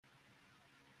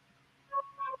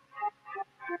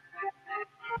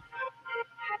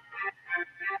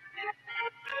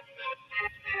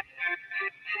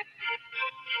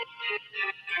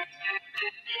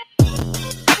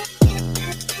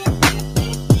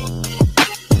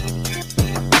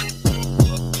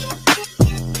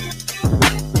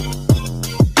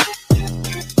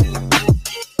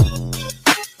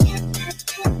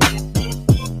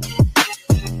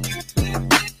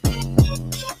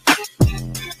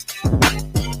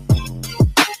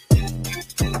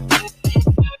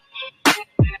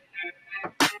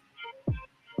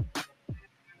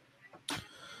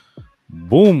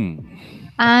Boom.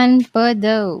 And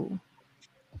Bordeaux.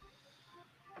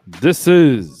 This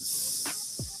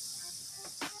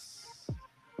is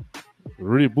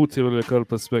Rebootable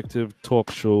Perspective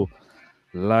Talk Show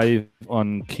live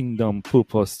on Kingdom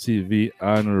Purpose TV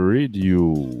and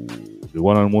radio. The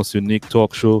one and most unique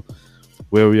talk show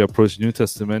where we approach New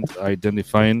Testament via the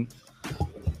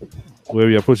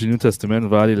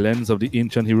lens of the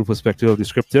ancient Hebrew perspective of the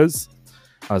scriptures,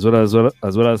 as well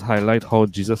as highlight how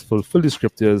Jesus fulfilled the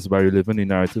scriptures by reliving the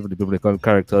narrative of the biblical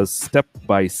characters step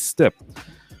by step,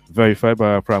 verified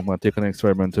by our pragmatic and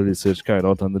experimental research carried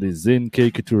out under the Zane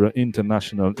K. Keturah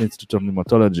International Institute of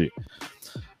Pneumatology.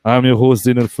 I'm your host,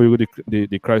 Zane Fuego,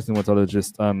 the Christ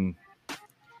pneumatologist, and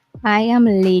I am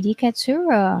Lady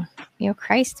Keturah, your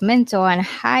Christ mentor and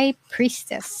high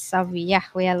priestess of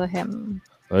Yahweh Elohim.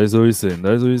 That is what we're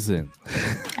saying.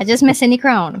 I just missing the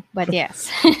crown, but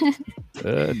yes.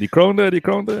 The crown there, I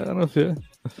don't know if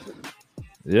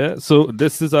yeah. So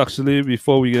this is actually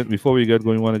before we get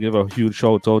going, we want to give a huge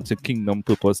shout out to Kingdom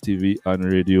Purpose TV and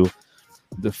radio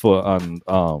for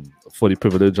the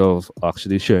privilege of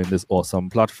actually sharing this awesome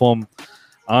platform,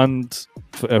 and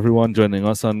for everyone joining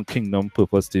us on Kingdom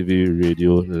Purpose TV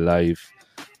radio live.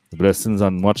 Blessings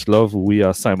and much love. We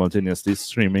are simultaneously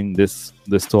streaming this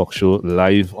talk show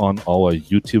live on our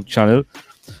YouTube channel.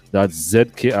 That's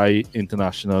ZKI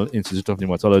International Institute of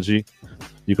Pneumatology.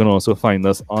 You can also find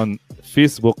us on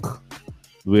Facebook,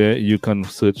 where you can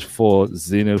search for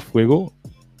Zane El Fuego.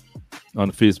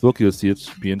 On Facebook, you'll see it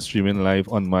being streaming live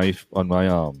on my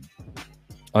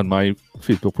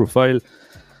Facebook profile,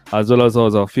 as well as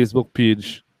our Facebook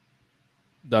page.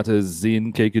 That is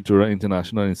Zane K. Keturah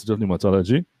International Institute of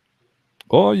Pneumatology.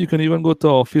 Or you can even go to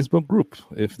our Facebook group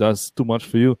if that's too much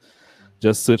for you.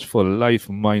 Just search for Life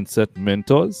Mindset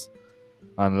Mentors.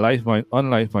 And on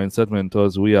Life Mindset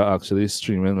Mentors, we are actually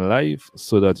streaming live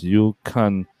so that you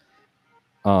can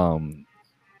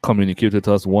communicate with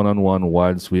us one-on-one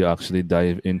whilst we actually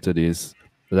dive into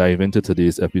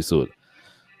today's episode.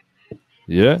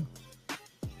 Yeah?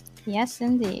 Yes,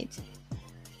 indeed.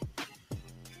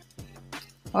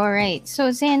 All right.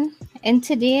 So, Zane, in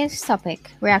today's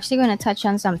topic, we're actually going to touch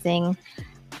on something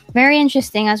very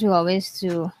interesting, as we always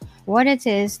do. What it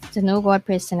is to know God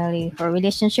personally, or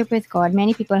relationship with God.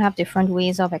 Many people have different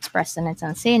ways of expressing it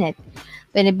and saying it,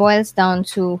 but it boils down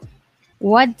to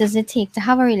what does it take to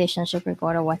have a relationship with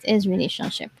God, or what is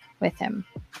relationship with Him?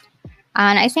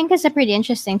 And I think it's a pretty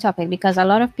interesting topic because a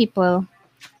lot of people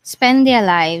spend their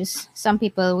lives, some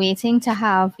people waiting to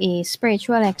have a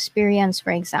spiritual experience,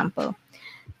 for example,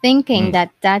 thinking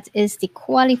that is the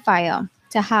qualifier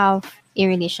to have a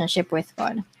relationship with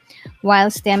God.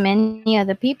 Whilst there are many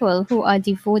other people who are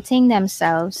devoting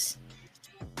themselves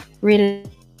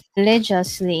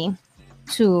religiously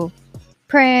to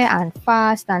prayer and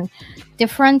fast and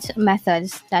different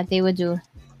methods that they would do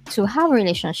to have a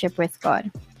relationship with God.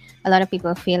 A lot of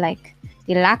people feel like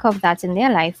the lack of that in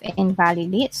their life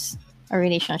invalidates a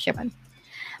relationship.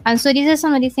 And so these are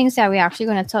some of the things that we're actually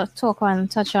going to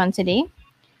touch on today.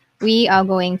 We are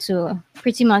going to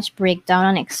pretty much break down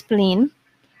and explain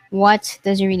what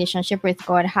does your relationship with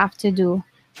God have to do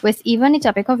with even the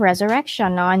topic of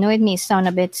resurrection. Now, I know it may sound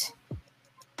a bit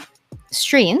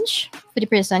strange for the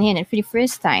person hearing it for the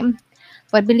first time,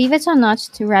 but believe it or not,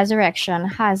 the resurrection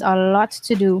has a lot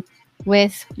to do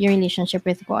with your relationship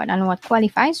with God and what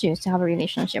qualifies you to have a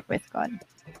relationship with God.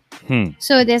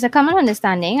 So there's a common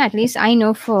understanding, at least I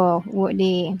know for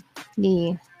the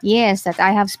years that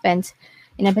I have spent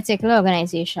in a particular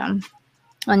organization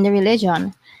on the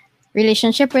religion.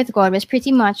 Relationship with God was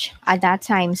pretty much at that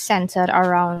time centered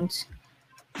around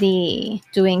the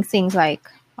doing things like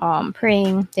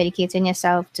praying, dedicating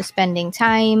yourself to spending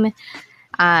time,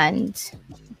 and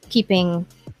keeping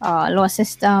law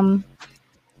system,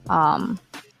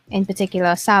 in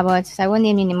particular Sabbath. I won't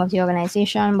name the name of the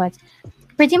organization, but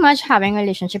pretty much having a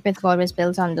relationship with God was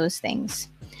built on those things.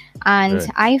 And Right.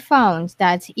 I found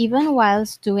that even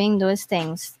whilst doing those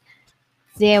things,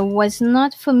 there was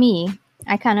not, for me,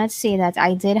 I cannot say that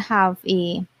I did have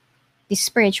the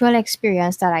spiritual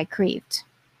experience that I craved.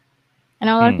 And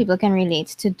a lot of people can relate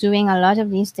to doing a lot of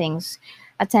these things,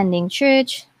 attending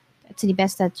church to the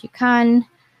best that you can,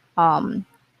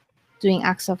 doing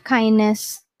acts of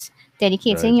kindness,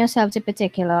 dedicating Right. yourself to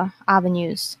particular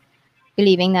avenues,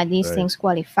 believing that these Right. things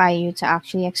qualify you to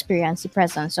actually experience the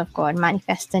presence of God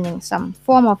manifesting in some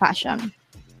form or fashion.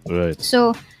 Right.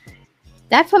 So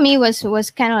that for me was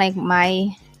kind of like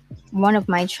one of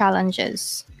my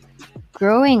challenges.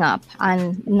 Growing up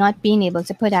and not being able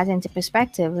to put that into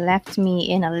perspective left me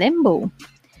in a limbo,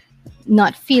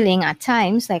 not feeling at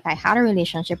times like I had a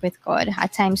relationship with God.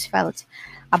 At times felt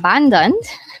abandoned,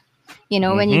 when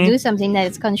you Mm-hmm. do something that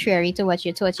is contrary to what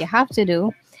you thought you have to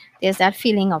do, there's that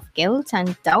feeling of guilt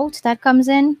and doubt that comes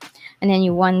in. And then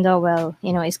you wonder, well,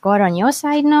 is God on your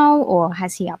side now, or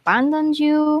has he abandoned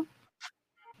you?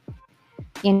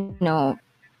 You know,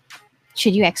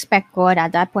 should you expect God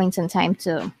at that point in time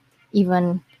to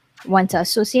even want to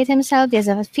associate himself? There's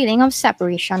a feeling of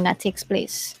separation that takes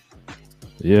place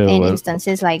Yeah, in well,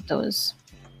 instances like those.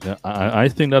 yeah, I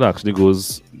think that actually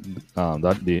goes,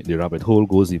 that the rabbit hole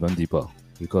goes even deeper,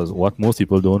 because what most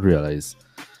people don't realize,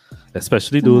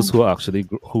 especially those Mm-hmm. who actually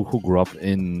who grew up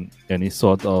in any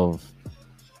sort of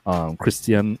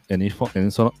Christian, any sort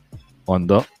of,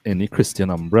 under any Christian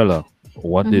umbrella,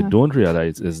 what they Mm-hmm. don't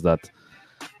realize is that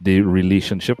the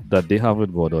relationship that they have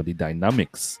with God, or the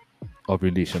dynamics of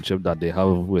relationship that they have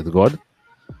with God,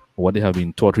 what they have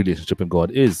been taught relationship with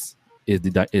God is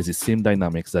the same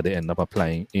dynamics that they end up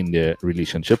applying in their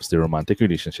relationships, their romantic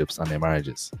relationships, and their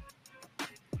marriages.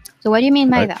 So, what do you mean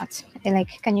by Right. that?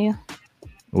 Like, can you?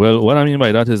 Well, what I mean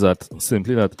by that is that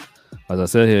simply that, as I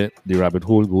said here, the rabbit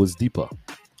hole goes deeper,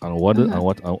 and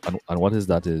Mm-hmm. what is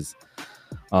that is,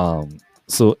 um.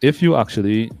 So if you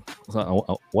actually,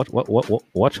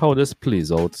 watch how this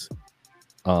plays out.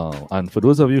 And for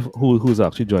those of you who's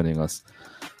actually joining us,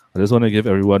 I just want to give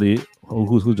everybody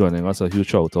who's joining us a huge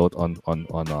shout out on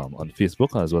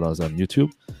Facebook as well as on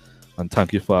YouTube. And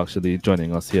thank you for actually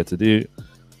joining us here today.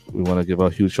 We want to give a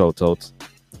huge shout out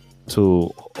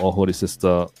to our holy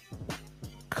sister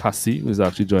Cassie, who's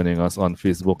actually joining us on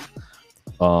Facebook.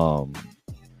 Um,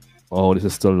 our holy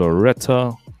sister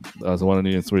Loretta, as one of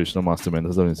the inspirational master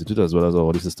mentors of the Institute, as well as our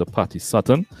holy sister Patty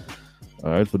Sutton. All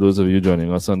right, for those of you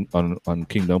joining us on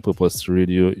Kingdom Purpose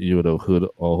Radio, you would have heard our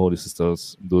holy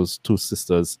sisters, those two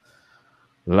sisters,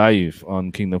 live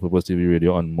on Kingdom Purpose TV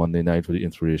Radio on Monday night for the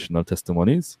inspirational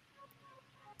testimonies.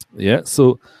 Yeah,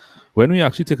 so when we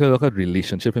actually take a look at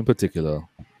relationship in particular,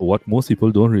 what most people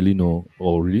don't really know,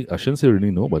 or really, I shouldn't say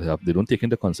really know, but they don't take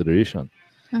into consideration,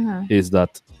 Mm-hmm. is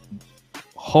that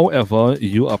however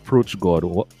you approach God,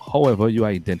 however you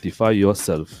identify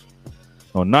yourself.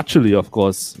 Now, naturally, of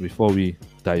course, before we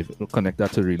connect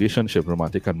that to relationship,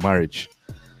 romantic, and marriage,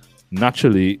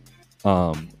 naturally,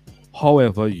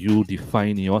 however you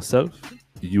define yourself,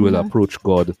 you will Mm-hmm. approach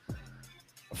God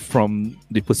from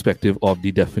the perspective of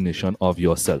the definition of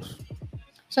yourself.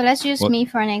 So let's use What, me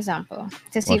for an example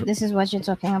to see what, if this is what you're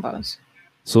talking about.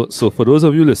 so for those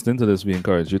of you listening to this, we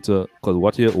encourage you to, because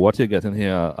what you're getting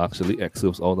here are actually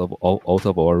excerpts out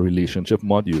of our relationship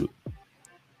module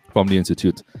from the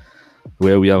Institute,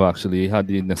 where we have actually had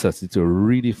the necessity to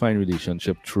redefine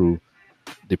relationship through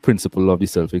the principle of the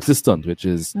self-existent, which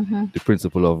is Mm-hmm. the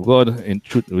principle of God. In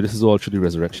truth, this is all through the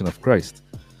resurrection of Christ.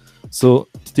 So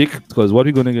because what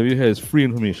we're going to give you here is free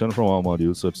information from our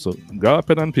module. So grab a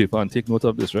pen and paper and take note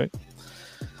of this, right?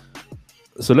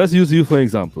 So let's use you for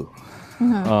example.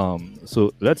 Mm-hmm.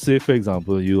 So let's say, for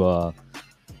example, you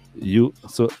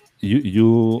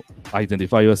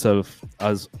identify yourself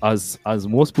as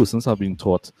most persons have been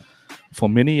taught for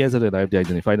many years of their life. They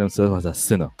identify themselves as a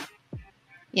sinner.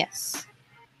 Yes.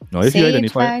 Now, if you Saved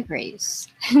identify by grace.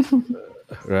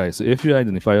 right, so if you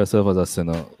identify yourself as a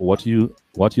sinner, what you'd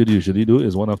usually do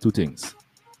is one of two things.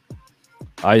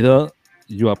 Either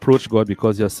you approach God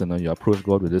because you're a sinner, you approach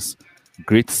God with this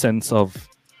great sense of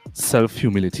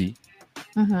self-humility,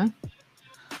 Mm-hmm.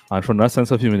 and from that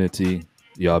sense of humility,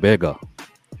 you're a beggar.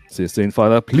 So you're saying,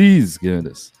 Father, please give me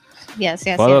this. Yes,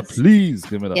 yes, Father, yes. please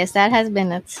give me that. Yes, that has been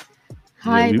it. Yeah,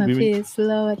 Hide my face,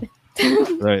 Lord.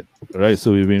 right.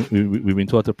 So we've been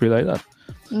taught to pray like that.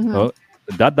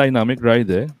 Mm-hmm. That dynamic right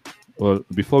there. Well,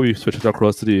 before we switch it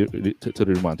across to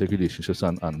the romantic relationships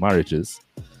and marriages,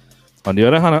 on the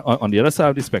other hand, on the other side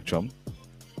of the spectrum,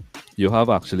 you have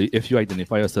actually, if you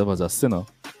identify yourself as a sinner,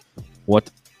 what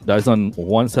that is on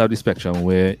one side of the spectrum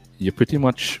where you're pretty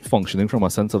much functioning from a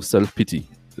sense of self-pity.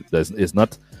 It's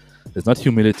not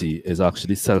humility, it's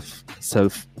actually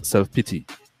self-pity.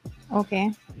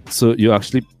 Okay. So you're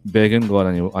actually begging God,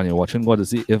 and you're watching God to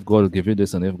see if God will give you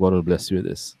this and if God will bless you with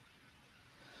this.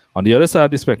 On the other side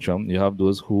of the spectrum, you have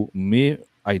those who may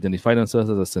identify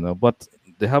themselves as a sinner, but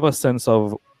they have a sense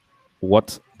of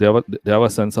they have a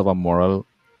sense of a moral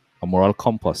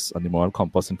compass, and the moral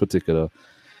compass in particular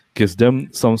gives them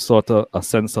some sort of a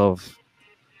sense of,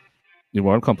 the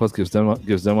moral compass gives them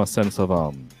a sense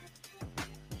of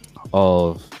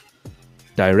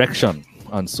direction.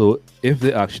 And so if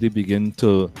they actually begin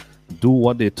to do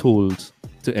what they're told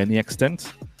to any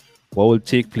extent, what will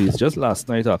take place, just last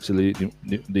night actually,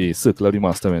 the circle of the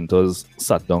master mentors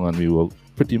sat down and we were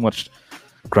pretty much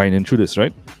grinding through this,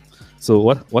 right? So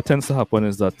what tends to happen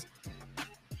is that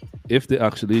if they're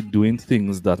actually doing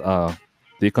things that are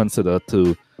they consider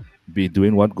to be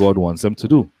doing what God wants them to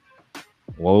do.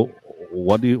 Well,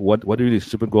 what the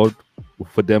relationship with God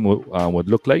for them would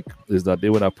look like is that they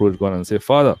would approach God and say,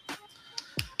 Father,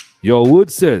 your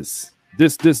word says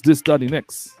this, that, the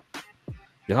next.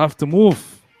 You have to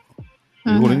move.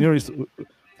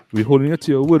 We're holding you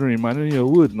to your word and reminding you your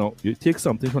word. Now, you take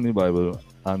something from the Bible,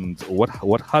 and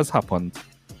what has happened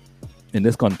in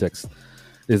this context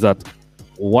is that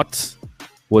what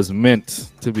was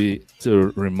meant to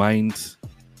remind,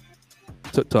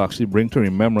 to actually bring to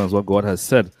remembrance what God has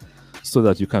said so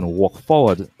that you can walk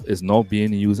forward is now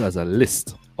being used as a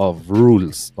list of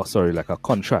rules, or sorry, like a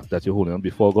contract that you're holding on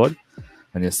before God,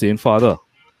 and you're saying, Father,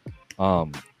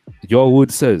 your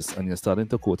word says, and you're starting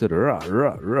to quote it, rah,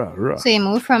 rah, rah, rah. So you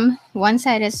move from one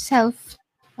side is self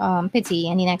pity,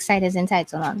 and the next side is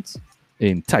entitlement.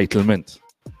 Entitlement.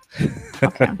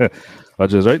 Okay.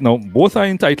 Which is right now, both are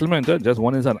entitlement. Just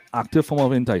one is an active form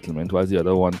of entitlement, while the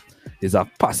other one is a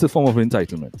passive form of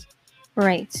entitlement.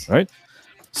 Right. Right?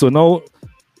 So now,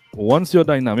 once your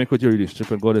dynamic with your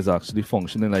relationship with God is actually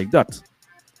functioning like that,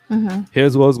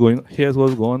 here's what's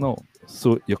going on.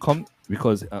 So you come,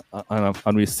 because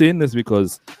and we're saying this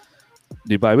because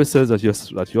the Bible says that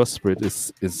your spirit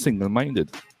is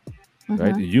single-minded,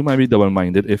 right? You might be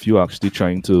double-minded if you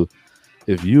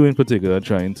in particular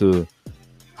trying to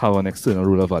have an external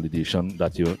rule of validation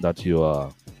that you are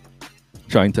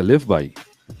trying to live by,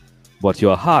 but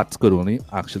your heart could only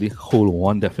actually hold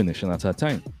one definition at a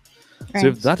time. Right. So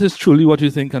if that is truly what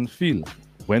you think and feel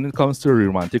when it comes to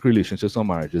romantic relationships or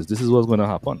marriages, this is what's going to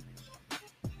happen.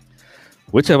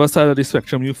 Whichever side of the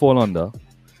spectrum you fall under,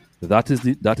 that is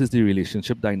the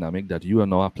relationship dynamic that you are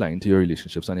now applying to your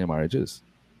relationships and your marriages.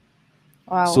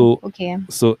 Wow.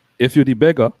 So if you're the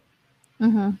beggar,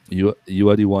 you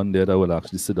are the one there that will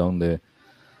actually sit down there,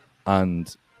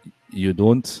 and you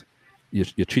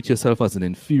treat yourself as an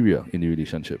inferior in the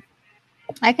relationship.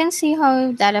 I can see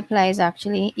how that applies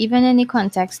actually, even in the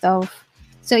context of,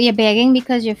 so you're begging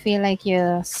because you feel like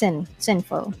you're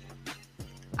sinful.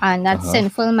 And that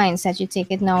sinful mindset, you take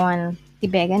it now on the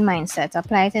begging mindset,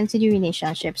 apply it into the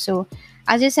relationship. So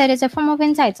as you said, it's a form of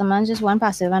entitlement, just one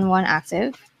passive and one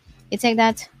active. You take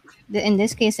that, in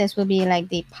this case, this will be like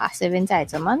the passive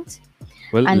entitlement.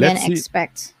 Well, and let's then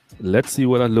expect. Let's see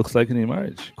what that looks like in a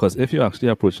marriage. Because if you're actually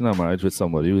approaching a marriage with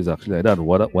somebody who is actually like that,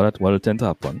 what will tend to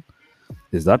happen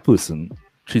is that person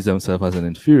treats themselves as an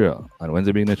inferior. And when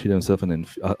they begin to treat themselves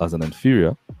as an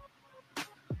inferior,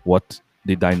 what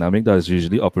the dynamic that is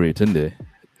usually operating there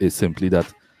is simply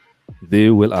that they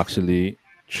will actually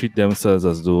treat themselves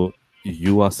as though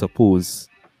you are supposed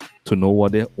to know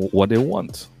what they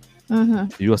want.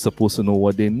 You are supposed to know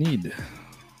what they need.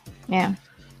 Yeah.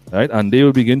 Right? And they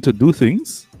will begin to do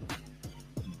things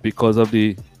because of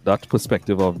that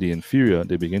perspective of the inferior.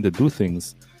 They begin to do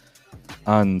things,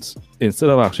 and instead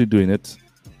of actually doing it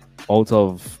out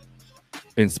of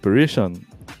inspiration,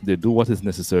 they do what is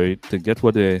necessary to get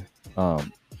what they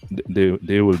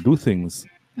will do things,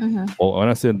 or when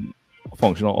I say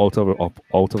functional out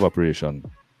of operation,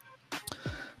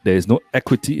 there is no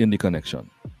equity in the connection.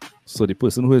 So the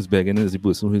person who is begging is the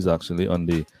person who is actually on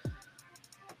the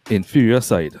inferior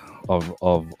side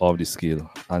of the scale,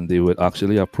 and they will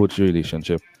actually approach the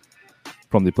relationship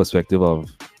from the perspective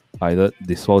of either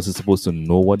the spouse is supposed to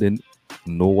know what they're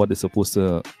supposed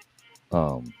to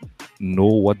know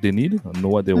what they need, know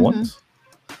what they want,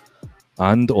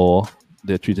 and or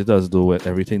they're treated as though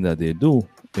everything that they do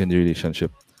in the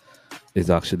relationship is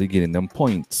actually getting them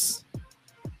points.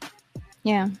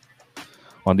 Yeah.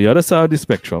 On the other side of the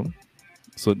spectrum,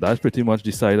 so that's pretty much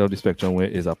the side of the spectrum where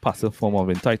is a passive form of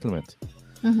entitlement.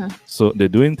 So they're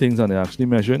doing things and they're actually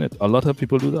measuring it. A lot of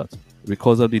people do that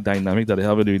because of the dynamic that they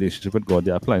have in the relationship with God.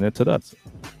 They're applying it to that.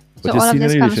 But you see, in a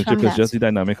relationship is just the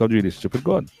dynamic of the relationship with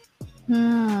God.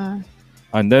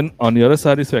 And then on the other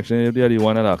side of the spectrum, they are the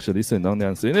one that actually sitting down there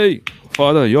and saying, "Hey,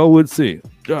 Father, your word say,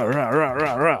 rah, rah, rah,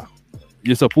 rah, rah.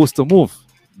 You're supposed to move."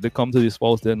 They come to the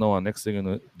spouse there now, and next thing you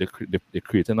know, they're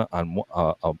creating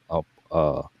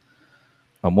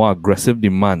a more aggressive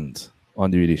demand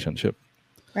on the relationship.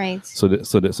 Right. So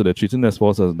they're treating their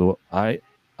spouse as though I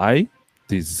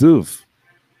deserve,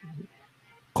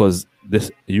 because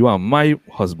you are my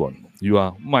husband, you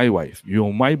are my wife, you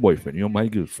are my boyfriend, you're my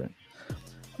girlfriend.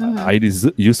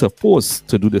 You're supposed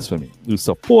to do this for me. You're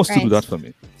supposed to do that for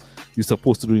me. You're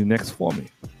supposed to do the next for me.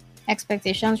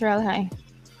 Expectations real high.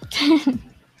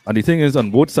 And the thing is, on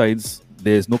both sides,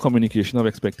 there's no communication of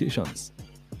expectations.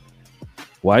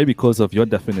 Why? Because of your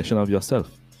definition of yourself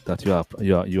that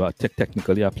you are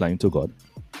technically applying to God.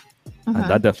 And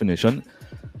that definition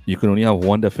you can only have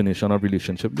one definition of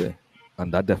relationship there,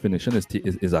 and that definition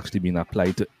is actually being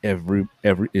applied to every.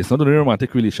 It's not only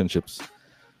romantic relationships;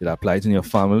 it applies in your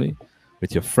family,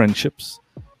 with your friendships,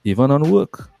 even on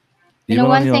work, You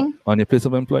know, even on your place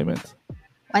of employment.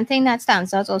 one thing that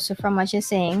stands out also from what you're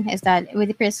saying is that with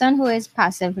the person who is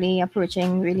passively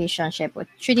approaching relationship with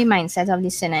through the mindset of the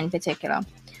sinner in particular,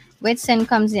 with sin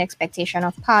comes the expectation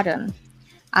of pardon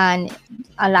and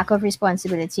a lack of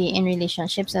responsibility in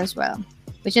relationships as well,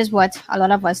 which is what a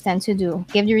lot of us tend to do.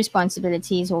 Give the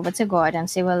responsibilities over to God and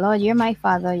say, well, Lord, you're my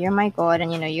father, you're my God,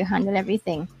 and you handle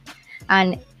everything.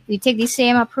 And you take the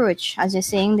same approach as you're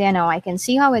saying there now, I can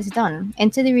see how it's done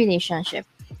into the relationship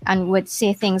and would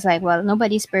say things like, well,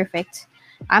 nobody's perfect.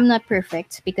 I'm not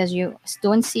perfect because you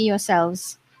don't see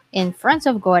yourselves in front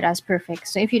of God as perfect.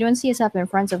 So if you don't see yourself in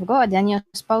front of God, then your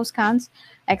spouse can't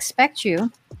expect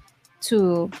you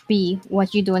to be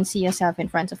what you don't see yourself in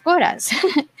front of God as.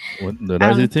 Well,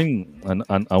 that's the um, thing,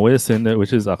 and we're saying that,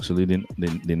 which is actually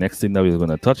the next thing that we're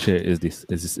going to touch here is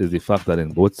is the fact that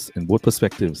in both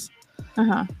perspectives,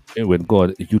 uh-huh. with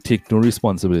God, you take no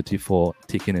responsibility for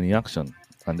taking any action,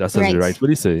 and that's as you Right.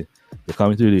 rightfully say, you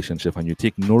come into a relationship and you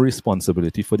take no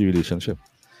responsibility for the relationship.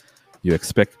 You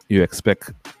expect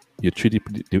you treat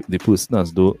the person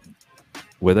as though,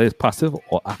 whether it's passive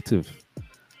or active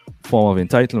form of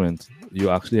entitlement,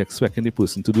 you're actually expecting the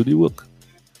person to do the work,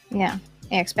 Yeah.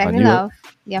 You expect and the you love,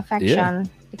 the yeah affection,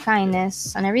 the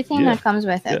kindness, and everything yeah that comes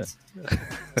with yeah. it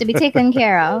to be taken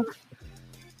care of.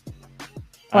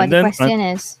 But And the then question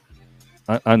is,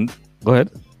 and go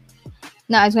ahead.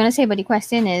 no, I was going to say, but the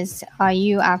question is, are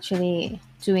you actually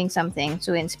doing something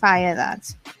to inspire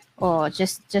that? Or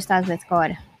just as with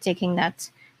God, taking that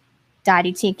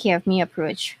daddy take care of me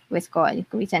approach with God?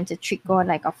 We tend to treat God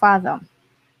like a father.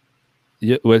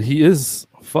 Yeah, well, he is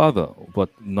father, but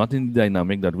not in the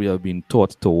dynamic that we have been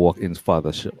taught to walk in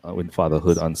fathership, in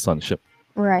fatherhood and sonship.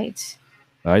 Right.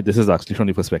 Right? This is actually from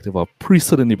the perspective of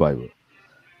priesthood in the Bible.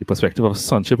 The perspective of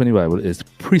sonship in the Bible is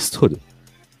priesthood,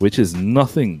 which is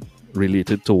nothing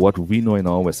related to what we know in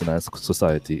our westernized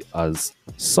society as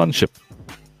sonship.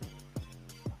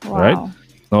 Right? Wow.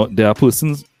 Now, there are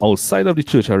persons outside of the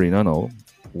church arena now.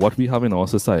 What we have in our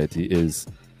society is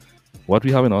what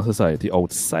we have in our society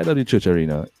outside of the church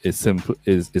arena is simple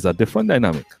is a different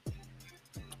dynamic.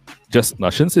 Just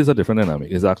I shouldn't say it's a different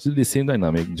dynamic. It's actually the same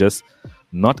dynamic, just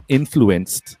not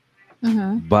influenced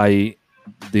Mm-hmm. by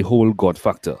the whole God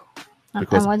factor. And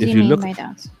Because what do you mean by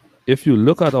that? if you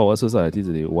look at our society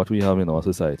today, what we have in our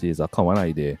society is a common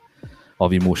idea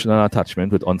of emotional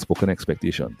attachment with unspoken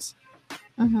expectations.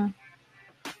 Mm-hmm.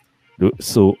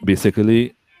 So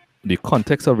basically, the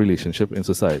context of relationship in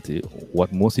society,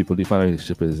 what most people define a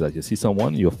relationship is that you see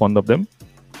someone, you're fond of them,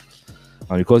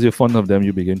 and because you're fond of them,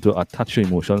 you begin to attach your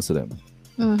emotions to them.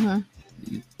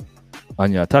 Mm-hmm.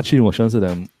 And you attach your emotions to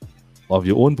them of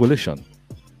your own volition,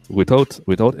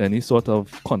 without any sort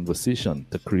of conversation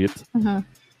to create, Mm-hmm.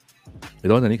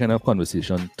 without any kind of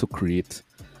conversation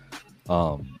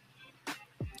um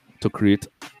to create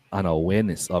an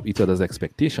awareness of each other's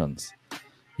expectations.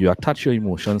 You attach your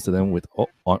emotions to them with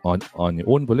on your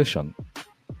own volition,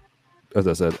 as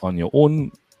I said, on your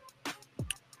own,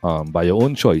 by your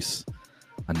own choice,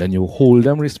 and then you hold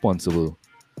them responsible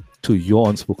to your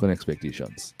unspoken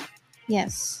expectations.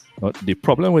 Yes. Now, the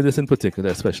problem with this in particular,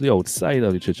 especially outside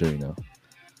of the church arena,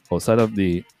 outside of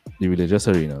the religious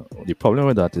arena, the problem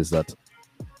with that is that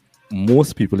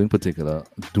most people in particular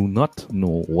do not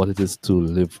know what it is to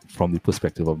live from the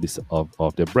perspective of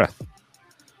of their breath.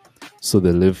 So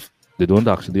they don't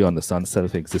actually understand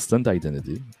self-existent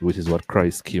identity, which is what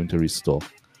Christ came to restore.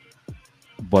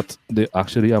 But they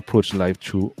actually approach life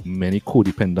through many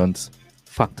codependent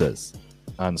factors.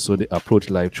 And so they approach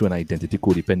life through an identity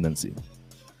codependency.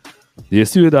 The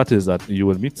issue with that is that you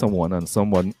will meet someone, and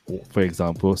someone, for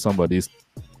example,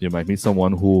 you might meet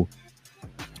someone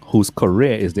whose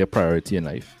career is their priority in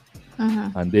life,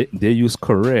 Mm-hmm. and they use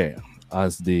career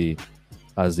as the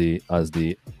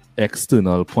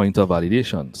external point of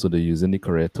validation. So they're using the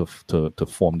career to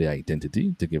form their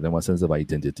identity, to give them a sense of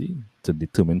identity, to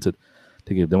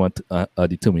give them a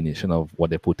determination of what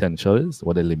their potential is,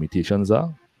 what their limitations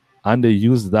are, and they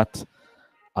use that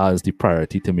as the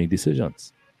priority to make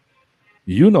decisions.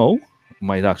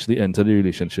 Might actually enter the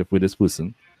relationship with this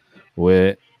person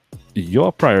where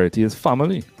your priority is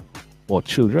family or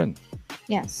children.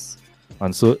 Yes.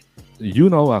 And so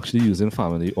now actually using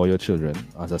family or your children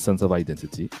as a sense of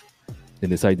identity in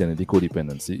this identity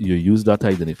codependency. You use that to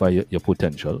identify your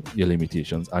potential, your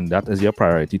limitations, and that is your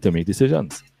priority to make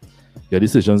decisions. Your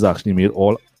decisions are actually made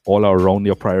all around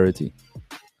your priority.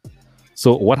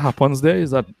 So what happens there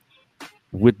is that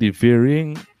with the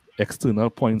varying external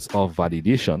points of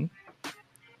validation,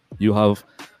 you have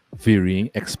varying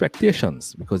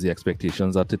expectations, because the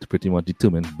expectations are pretty much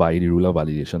determined by the rule of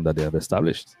validation that they have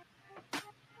established.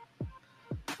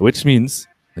 Which means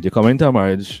that you come into a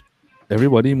marriage,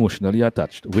 everybody emotionally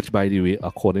attached, which, by the way,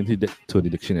 according to the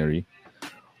dictionary,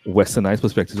 westernized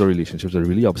perspectives of relationships are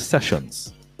really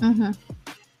obsessions.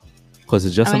 Because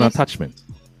it's just an attachment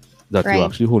that you're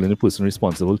actually holding the person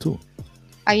responsible to.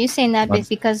 Are you saying that it's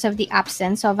because of the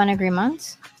absence of an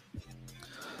agreement?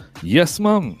 Yes,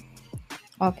 ma'am.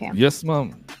 Okay. Yes,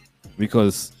 ma'am.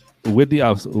 Because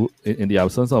in the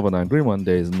absence of an agreement,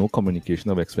 there is no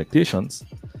communication of expectations,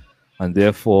 and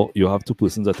therefore you have two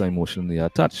persons that are emotionally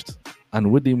attached.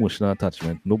 And with the emotional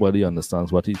attachment, nobody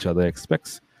understands what each other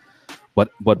expects, but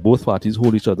both parties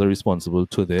hold each other responsible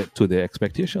to their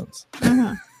expectations.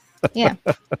 Yeah.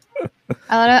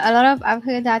 A lot of I've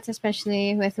heard that,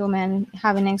 especially with women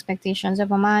having expectations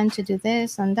of a man to do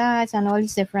this and that and all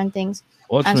these different things.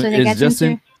 And so they get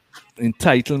into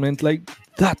entitlement like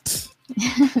that.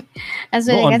 And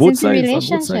so they get into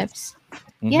relationships.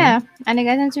 Yeah, and they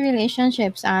get into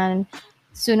relationships, and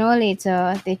sooner or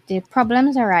later the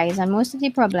problems arise, and most of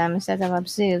the problems that I've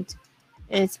observed,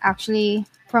 it's actually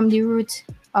from the root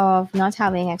of not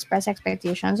having express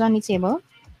expectations on the table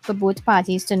for both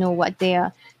parties to know what they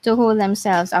are, to hold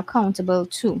themselves accountable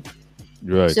to.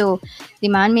 Right. So the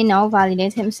man may now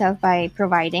validate himself by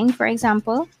providing, for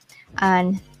example,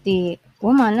 and the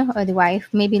woman or the wife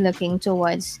may be looking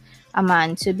towards a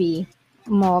man to be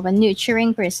more of a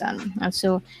nurturing person, and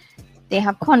so they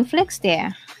have conflicts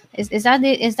there. Is that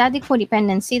the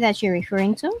codependency that you're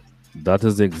referring to? That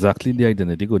is exactly the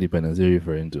identity codependency you're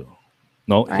referring to.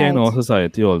 Now, here in our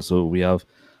society also, we have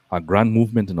a grand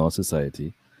movement in our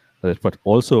society that is but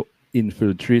also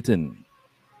infiltrating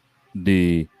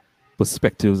the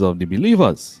perspectives of the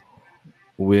believers.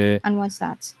 And what's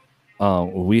that?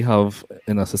 We have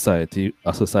in a society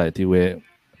where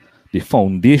the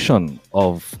foundation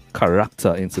of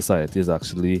character in society is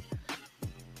actually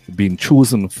being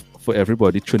chosen for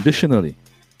everybody traditionally.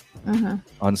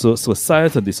 And so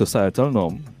the societal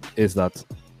norm is that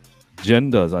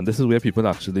genders, and this is where people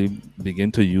actually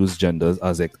begin to use genders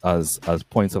as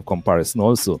points of comparison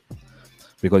also,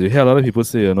 because you hear a lot of people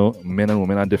say, men and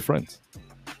women are different.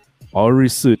 Our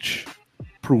research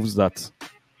proves that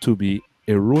to be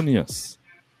erroneous.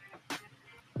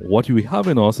 What we have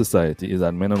in our society is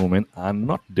that men and women are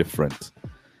not different.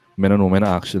 Men and women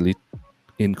are actually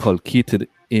inculcated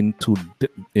into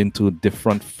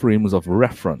different frames of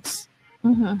reference.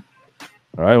 All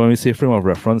right, when we say frame of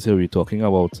reference here, we're talking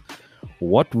about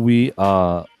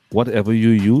whatever you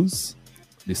use,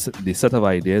 the set of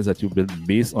ideas that you build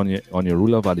based on your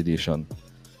rule of validation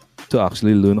to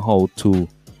actually learn how to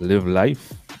live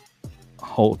life,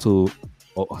 to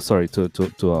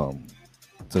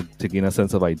gain a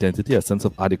sense of identity, a sense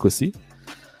of adequacy,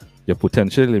 your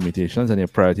potential limitations, and your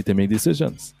priority to make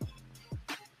decisions.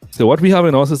 So what we have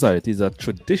in our society is that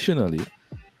traditionally,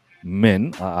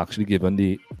 men are actually given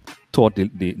the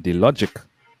logic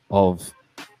of,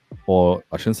 or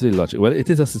I shouldn't say logic, well, it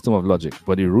is a system of logic,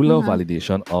 but the rule of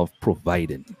validation of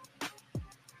providing.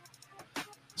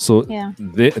 So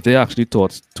they're actually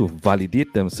taught to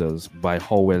validate themselves by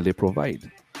how well they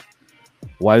provide.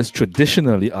 Whilst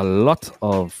traditionally,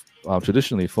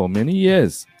 for many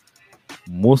years,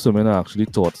 most women are actually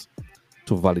taught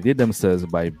to validate themselves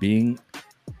by being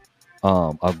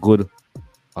a good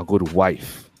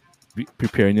wife,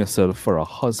 preparing yourself for a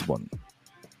husband.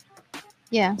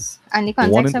 Yes, and the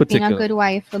context of being a good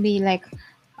wife will be like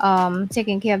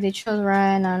taking care of the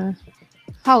children and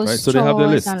house chores, so they have the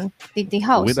list. And the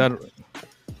house. With that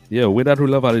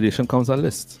rule of validation comes a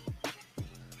list.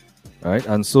 Right,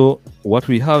 and so what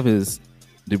we have is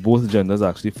the both genders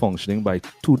actually functioning by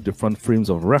two different frames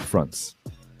of reference.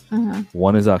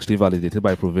 One is actually validated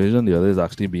by provision, the other is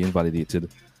actually being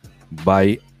validated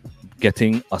by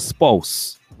getting a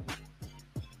spouse.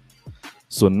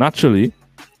 So naturally,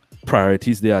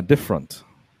 priorities, they are different.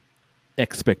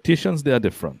 Expectations, they are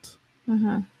different.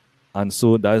 And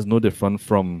so that is no different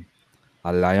from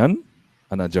a lion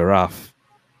and a giraffe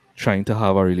trying to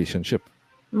have a relationship.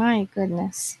 My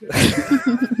goodness.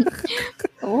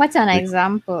 What an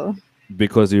example.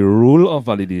 Because the rule of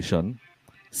validation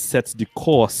sets the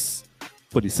course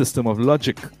for the system of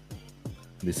logic.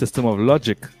 The system of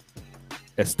logic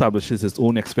establishes its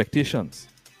own expectations.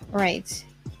 Right.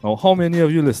 Now, how many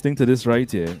of you listening to this right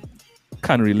here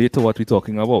can relate to what we're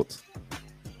talking about?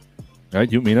 Right?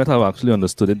 You may not have actually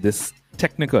understood it this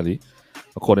technically,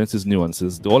 according to its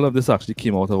nuances. All of this actually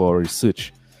came out of our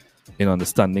research in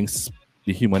understanding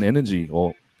the human energy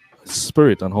or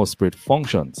spirit and how spirit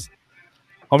functions.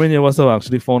 How many of us have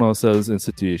actually found ourselves in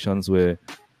situations where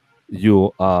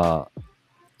you are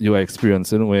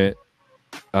experiencing where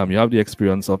you have the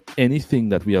experience of anything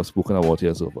that we have spoken about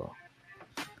here so far?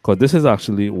 Because this is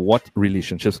actually what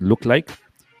relationships look like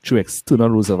through external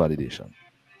rules of validation.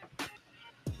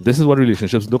 This is what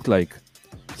relationships look like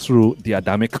through the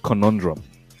Adamic conundrum,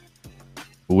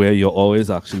 where you're always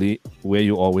validating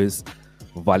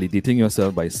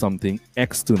yourself by something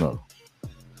external.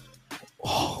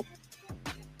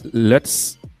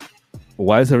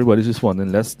 Whilst everybody's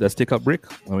responding, let's take a break.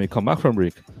 When we come back from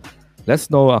break, let's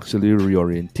now actually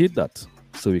reorientate that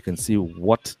so we can see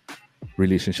what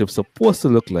relationships supposed to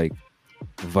look like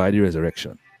via the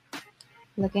resurrection.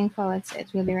 Looking forward to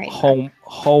it. We'll be right back.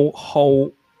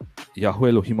 How Yahweh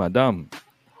Elohim Adam,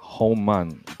 how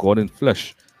man, God in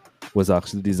flesh, was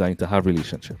actually designed to have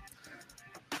relationship.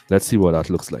 Let's see what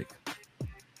that looks like.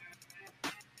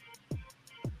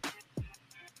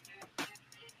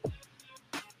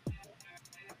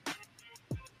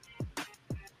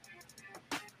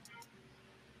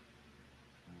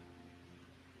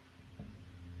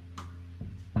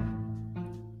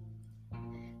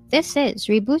 This is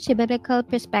Reboot Your Biblical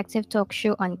Perspective talk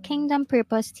show on Kingdom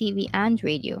Purpose TV and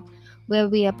radio, where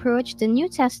we approach the New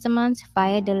Testament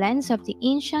via the lens of the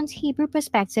ancient Hebrew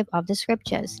perspective of the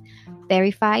Scriptures,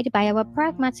 verified by our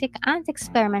pragmatic and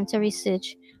experimental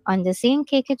research on the Zane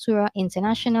K. Keturah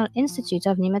International Institute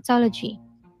of Pneumatology.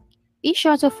 Be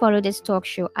sure to follow this talk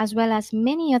show as well as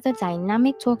many other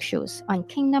dynamic talk shows on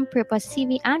Kingdom Purpose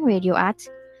TV and radio at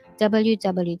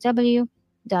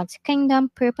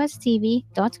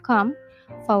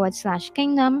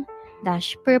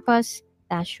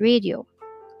www.kingdompurposetv.com/kingdom-purpose-radio.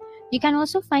 You can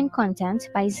also find content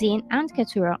by Zane and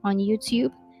Keturah on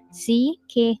YouTube,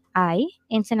 ZKI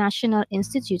International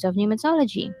Institute of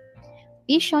Pneumatology.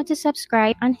 Be sure to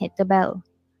subscribe and hit the bell.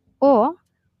 Or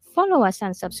follow us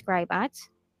and subscribe at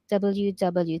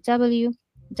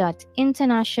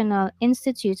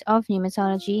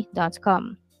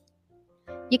www.internationalinstituteofpneumatology.com.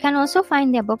 You can also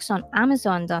find their books on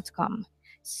Amazon.com.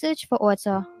 Search for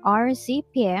author R.Z.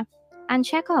 Pierre and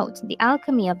check out The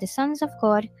Alchemy of the Sons of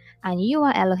God and You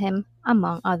Are Elohim,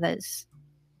 among others.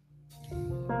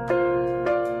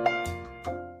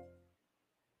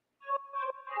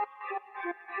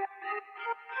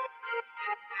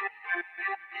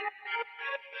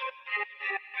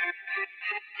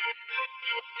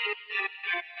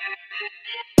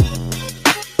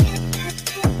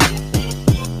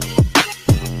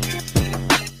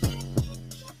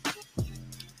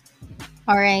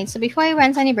 All right, so before you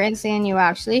went any breaks in, you were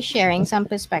actually sharing some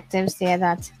perspectives there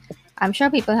that I'm sure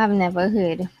people have never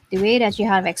heard. The way that you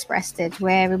have expressed it,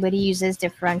 where everybody uses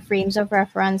different frames of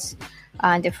reference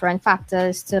and different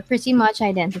factors to pretty much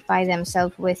identify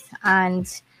themselves with and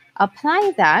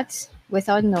apply that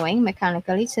without knowing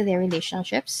mechanically to their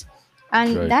relationships.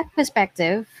 And Right. that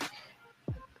perspective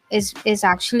is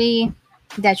actually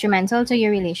detrimental to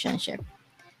your relationship.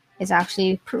 It's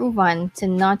actually proven to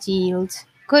not yield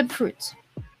good fruit.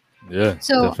 Yeah,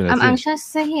 So definitely. I'm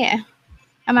anxious to hear.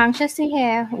 I'm anxious to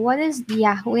hear what is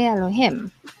Yahweh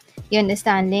Elohim, the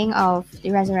understanding of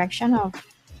the resurrection of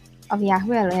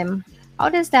Yahweh Elohim. How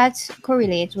does that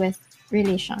correlate with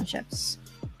relationships?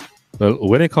 Well,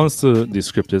 when it comes to the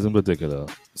scriptures in particular,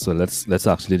 so let's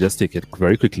actually just take it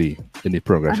very quickly in the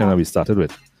progression that we started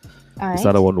with. All We right.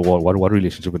 started what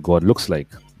relationship with God looks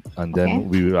like, and then Okay.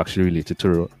 we actually related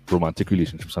to romantic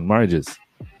relationships and marriages.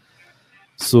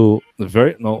 So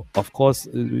now, of course,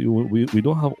 we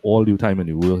don't have all the time in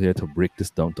the world here to break this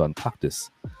down to unpack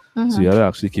this. So you have to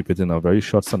actually keep it in a very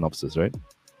short synopsis, right?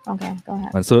 Okay, go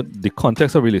ahead. And so the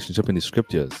context of relationship in the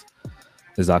scriptures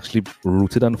is actually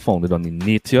rooted and founded on the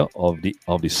nature of the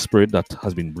spirit that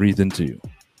has been breathed into you.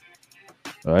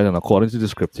 All right, and according to the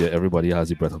scripture, everybody has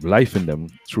the breath of life in them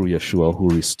through Yeshua who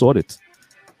restored it.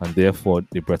 And therefore,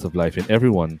 the breath of life in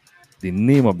everyone, the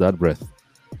name of that breath,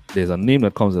 there's a name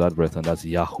that comes with that breath, and that's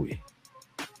Yahweh.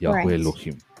 Yahweh Right.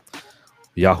 Elohim.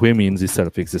 Yahweh means the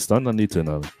self-existent and the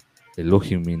eternal.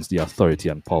 Elohim means the authority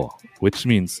and power, which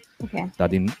means Okay.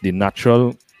 that in the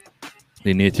nature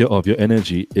of your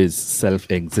energy is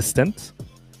self-existent,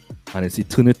 and its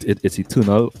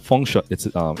eternal function.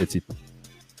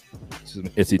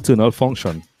 Its eternal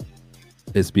function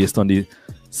is based on the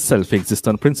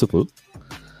self-existent principle,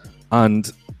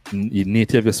 and the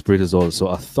nature of your spirit is also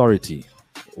authority,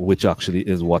 which actually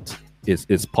is what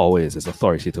is power is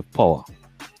authoritative power.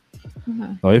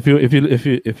 Now, if you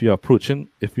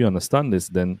understand this,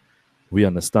 then we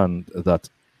understand that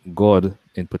God,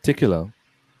 in particular,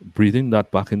 breathing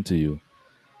that back into you,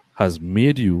 has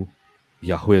made you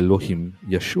Yahweh Elohim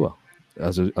Yeshua.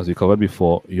 As we covered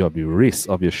before, you have the race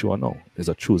of Yeshua now. It's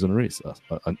a chosen race,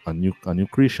 a new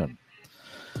creation.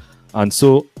 And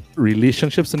so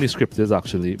relationships in the scriptures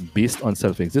actually based on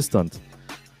self-existence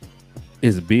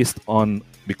is based on,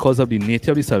 because of the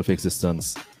nature of the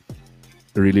self-existence,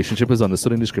 the relationship is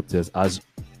understood in the scriptures as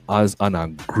an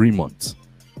agreement.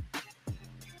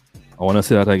 I want to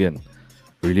say that again.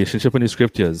 Relationship in the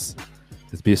scriptures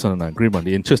is based on an agreement.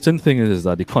 The interesting thing is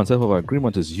that the concept of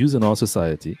agreement is used in our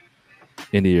society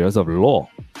in the areas of law,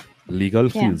 legal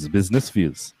fields, business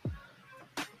fields,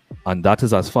 and that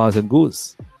is as far as it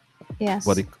goes. Yes.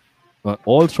 But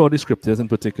all throughout the scriptures, in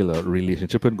particular,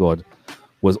 relationship with God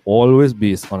was always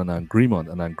based on an agreement.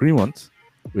 An agreement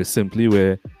was simply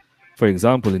where, for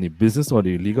example, in the business or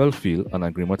the legal field, an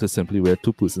agreement is simply where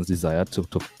two persons desire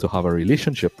to have a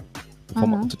relationship, to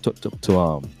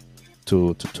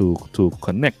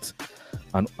connect,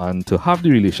 and to have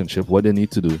the relationship. What they need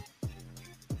to do,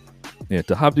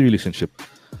 to have the relationship,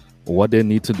 what they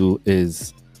need to do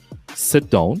is sit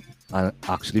down and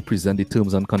actually present the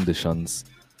terms and conditions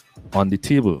on the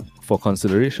table for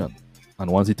consideration. And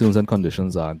once the terms and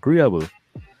conditions are agreeable,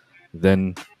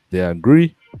 then they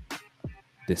agree,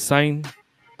 they sign,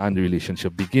 and the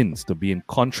relationship begins. To be in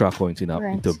contract or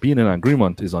to be in an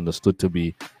agreement is understood to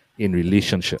be in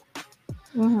relationship.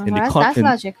 That's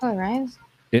logical, right?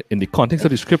 In the context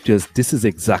of the scriptures, this is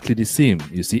exactly the same.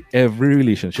 You see, every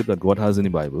relationship that God has in the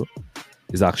Bible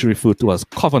is actually referred to as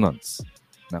covenants.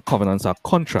 Now, covenants are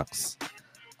contracts.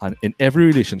 And in every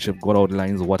relationship, God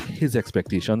outlines what his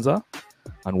expectations are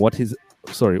and what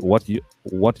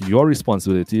your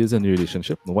responsibility is in the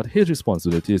relationship and what his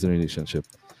responsibility is in the relationship.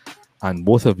 And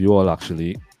both of you all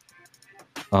actually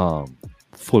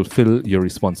fulfill your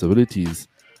responsibilities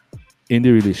in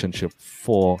the relationship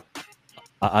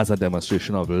as a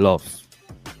demonstration of love.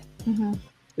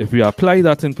 If we apply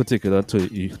that in particular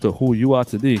to who you are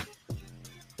today,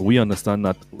 we understand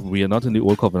that we are not in the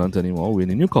old covenant anymore. We're in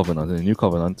the new covenant. In the new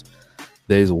covenant,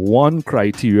 there is one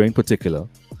criteria in particular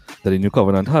that the new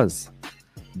covenant has.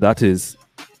 That is,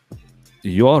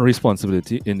 your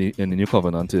responsibility in the new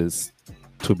covenant is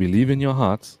to believe in your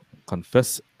heart,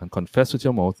 confess with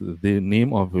your mouth the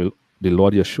name of the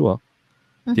Lord Yeshua,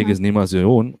 take his name as your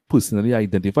own, personally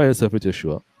identify yourself with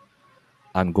Yeshua,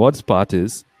 and God's part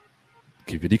is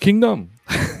give you the kingdom.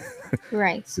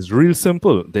 Right. It's real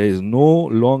simple. There is no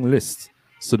long list.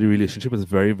 So the relationship is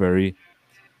very, very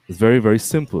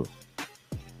simple.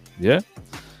 Yeah?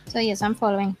 So yes, I'm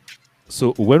following.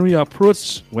 So when we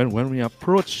approach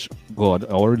God,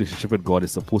 our relationship with God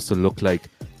is supposed to look like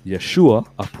Yeshua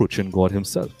approaching God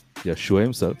himself. Yeshua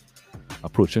himself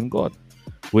approaching God,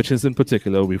 which is in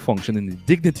particular, we function in the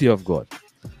dignity of God.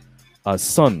 As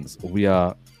sons, we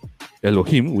are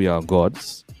Elohim, we are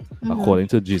gods, according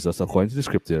to Jesus, according to the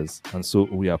scriptures. And so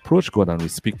we approach God and we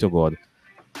speak to God,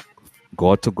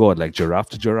 God to God, like giraffe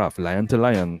to giraffe, lion to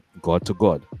lion, God to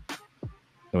God.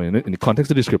 I mean, in the context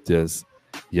of the scriptures,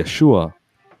 Yeshua,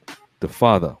 the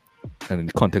Father, and in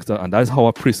the context and that's how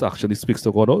a priest actually speaks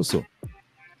to God also.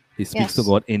 He speaks to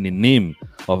God in the name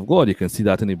of God. You can see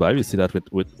that in the Bible. You see that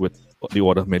with the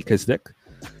order of Melchizedek.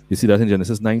 You see that in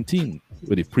Genesis 19,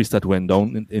 with the priest that went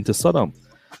down into Sodom.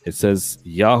 It says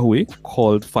Yahweh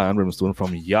called fire and brimstone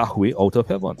from Yahweh out of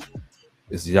heaven.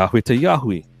 It's Yahweh to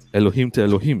Yahweh, Elohim to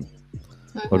Elohim.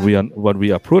 But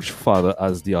we approach Father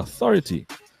as the authority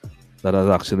that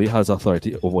has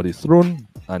authority over the throne,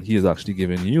 and he is actually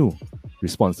giving you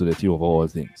responsibility over all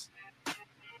things.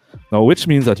 Now, which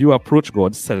means that you approach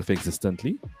God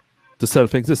self-existently to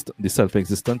self-exist, the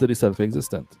self-existent to the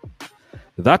self-existent.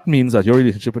 That means that your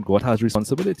relationship with God has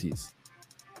responsibilities.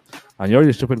 And your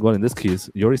relationship with God, in this case,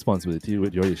 your responsibility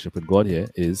with your relationship with God here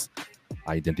is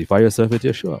identify yourself with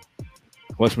Yeshua.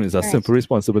 Which means a simple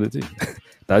responsibility.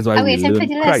 That's why we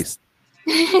learn Christ.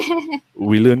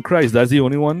 We learn Christ. That's the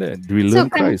only one there. We learn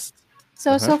Christ.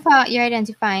 So far, you're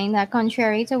identifying that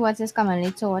contrary to what is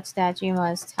commonly taught, that you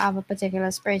must have a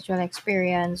particular spiritual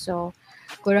experience, or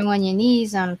go down on your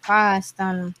knees and fast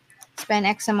and spend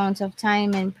X amount of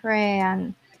time in prayer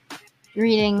and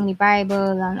reading the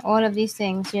Bible and all of these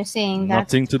things. You're saying that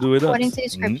nothing to do with according to the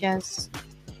scriptures,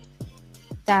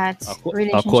 that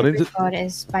relationship with God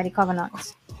is by the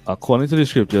covenants. According to the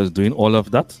scriptures, doing all of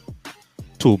that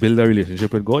to build a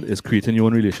relationship with God is creating your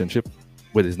own relationship.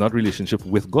 But it's not relationship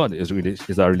with God. It's a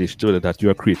relationship that you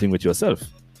are creating with yourself.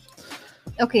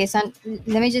 Okay, so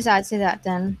let me just add to that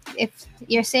then. If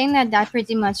you're saying that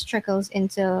pretty much trickles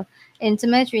into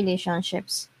intimate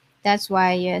relationships, that's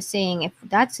why you're saying if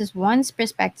that's just one's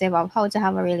perspective of how to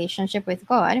have a relationship with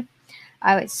God,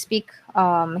 I would speak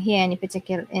here in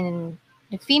particular in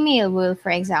the female world,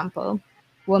 for example,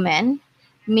 women.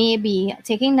 maybe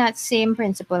taking that same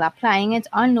principle, applying it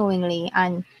unknowingly,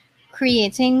 and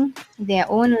creating their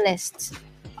own list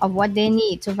of what they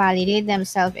need to validate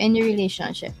themselves in the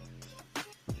relationship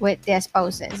with their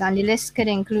spouses. And the list could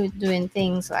include doing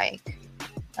things like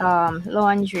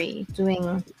laundry,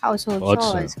 doing household Gotcha.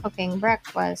 chores, cooking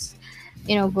breakfast,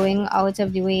 going out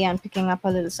of the way and picking up a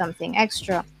little something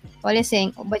extra. What you're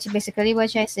saying, but basically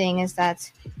what you're saying is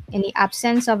that in the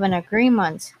absence of an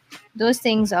agreement, those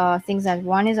things are things that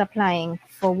one is applying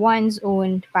for one's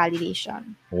own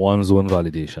validation. One's own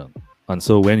validation. And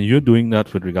so when you're doing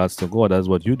that with regards to God, that's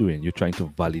what you're doing. You're trying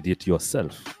to validate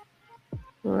yourself.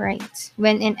 Right.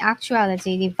 When in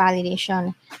actuality, the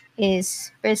validation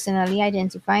is personally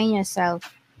identifying yourself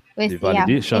The with in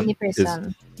validation the is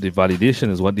person. the validation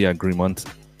is what the agreement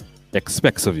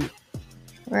expects of you.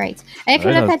 Right. And if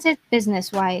All you right? look at it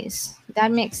business wise,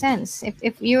 that makes sense.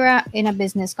 If you're in a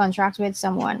business contract with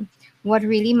someone, what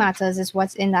really matters is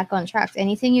what's in that contract.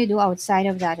 Anything you do outside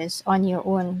of that is on your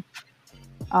own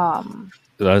um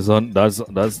That's on on your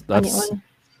own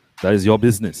that is your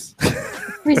business,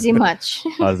 pretty much.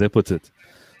 as they put it.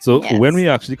 So when Yes. we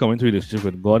actually come into relationship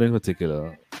with God in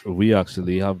particular, we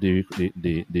actually have the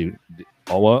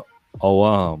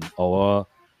our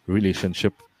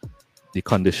relationship. The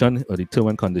condition or the term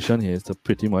and condition here is to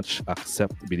pretty much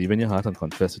accept, believe in your heart, and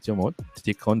confess with your mouth, to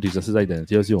take on Jesus'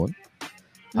 identity as your own.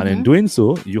 And in Mm-hmm. doing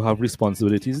so, you have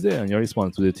responsibilities there, and your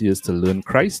responsibility is to learn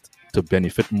Christ to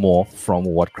benefit more from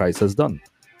what Christ has done,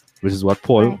 which is what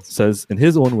Paul Right. says in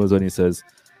his own words when he says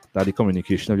that the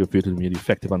communication of your faith will be made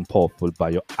effective and powerful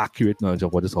by your accurate knowledge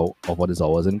of what is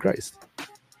ours in Christ.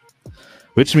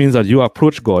 Which means that you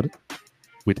approach God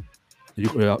with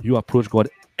you approach God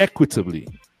equitably.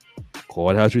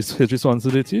 God has his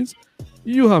responsibilities.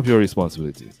 You have your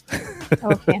responsibilities.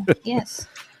 Okay. Yes.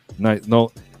 Nice. Now,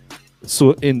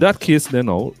 so in that case, then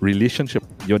now relationship,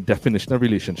 your definition of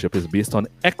relationship is based on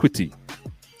equity.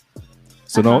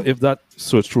 So now, Uh-huh. if that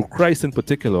so through Christ in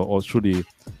particular, or through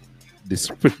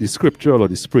the scriptural or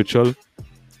the spiritual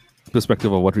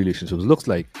perspective of what relationships looks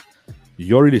like,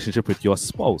 your relationship with your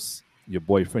spouse, your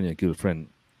boyfriend, your girlfriend,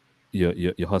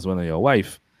 your husband or your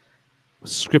wife,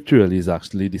 scripturally is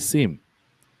actually the same.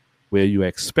 Where you are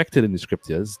expected in the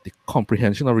scriptures, the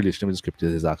comprehension of relationship in the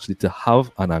scriptures is actually to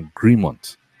have an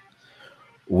agreement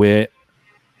where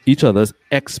each other's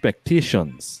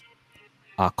expectations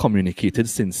are communicated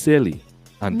sincerely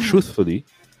and Mm-hmm. truthfully.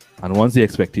 And once the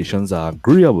expectations are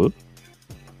agreeable,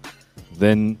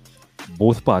 then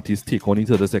both parties take on each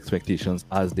other's expectations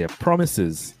as their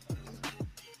promises,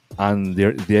 and the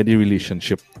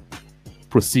relationship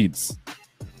proceeds.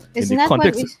 In the Isn't that what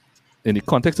context we in the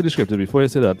context of the scriptures, before I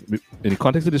say that, in the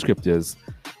context of the scriptures,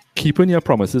 keeping your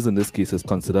promises in this case is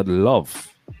considered love.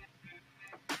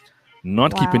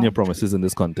 Not keeping your wow. promises in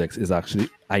this context is actually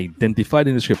identified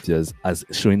in the scriptures as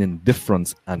showing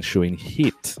indifference and showing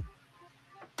hate.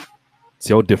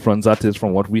 See how different that is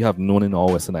from what we have known in our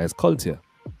westernized culture,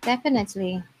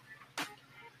 Definitely.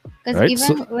 Because right?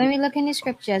 So even when we look in the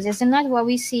scriptures, isn't that what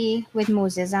we see with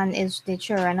Moses and is the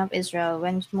children of Israel?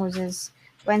 When Moses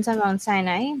went on Mount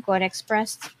Sinai, God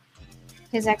expressed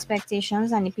his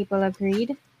expectations and the people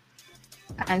agreed.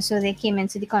 And so they came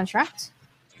into the contract.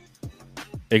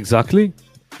 exactly,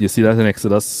 you see that in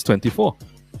Exodus 24,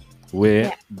 where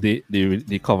Yeah.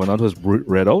 the covenant was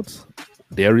read out,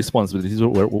 their responsibilities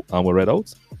were read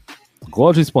out,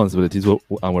 God's responsibilities were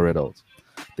read out.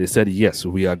 They said, yes,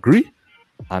 we agree,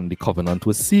 and the covenant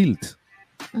was sealed.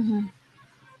 Mm-hmm.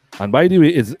 And by the way,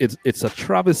 it's a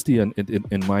travesty, and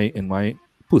in my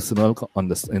personal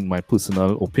in my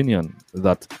personal opinion,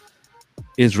 that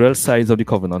Israel's side of the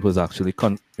covenant was actually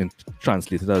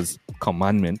translated as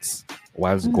commandments,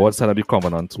 whilst Mm-hmm. God's side of the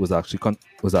covenant was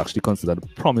actually considered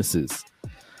promises.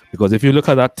 Because if you look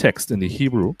at that text in the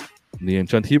Hebrew, in the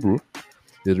ancient Hebrew,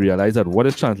 you realize that what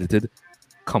is translated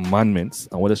commandments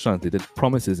and what is translated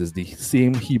promises is the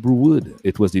same Hebrew word.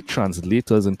 It was the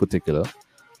translators in particular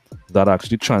that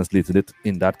actually translated it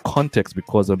in that context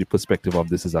because of the perspective of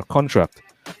this is a contract.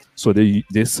 So they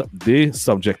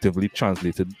subjectively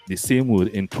translated the same word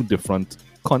in two different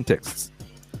contexts.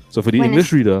 So for the When English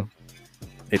it's reader,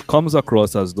 it comes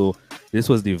across as though this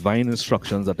was divine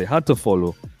instructions that they had to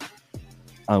follow,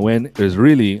 and when it was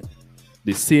really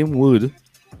the same word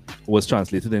was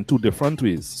translated in two different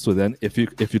ways. So then if you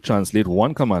translate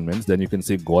one commandment, then you can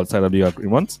say God's side of the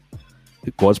agreement,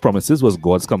 God's promises was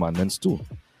God's commandments too.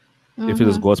 If it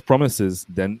is mm-hmm. God's promises,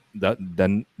 then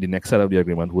the next side of the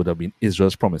agreement would have been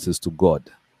Israel's promises to God.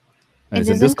 And it it's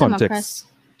in this doesn't come context.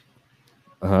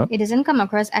 across Uh-huh. it doesn't come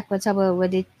across equitable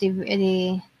with the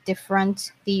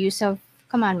different the use of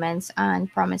commandments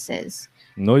and promises.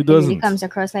 No, it It really doesn't. comes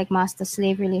across like master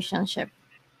slave relationship.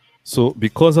 So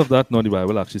because of that, now the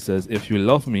Bible actually says, if you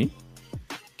love me,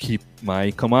 keep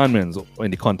my commandments.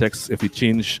 In the context, if we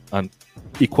change and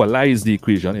equalize the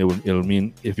equation, it'll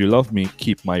mean, if you love me,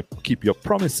 keep your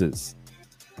promises.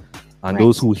 And Right.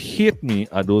 those who hate me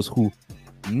are those who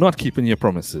not keeping your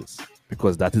promises,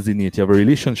 because that is the nature of a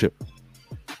relationship.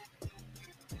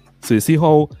 So you see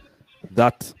how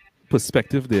that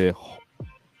perspective there,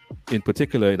 in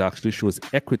particular, it actually shows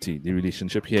equity. The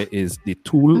relationship here is the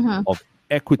tool of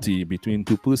equity between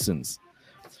two persons,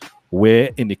 where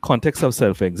in the context of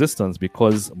self-existence,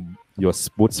 because your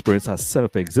both spirits are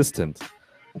self-existent,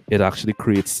 it actually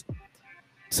creates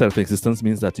self-existence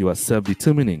means that you are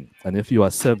self-determining. And if you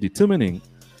are self-determining,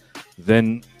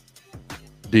 then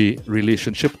the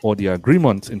relationship, or the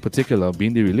agreement in particular,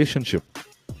 being the relationship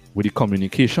with the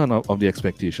communication of the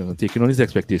expectations and taking on these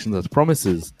expectations as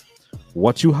promises,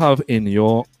 what you have in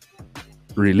your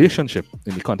relationship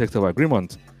in the context of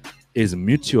agreement is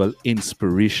mutual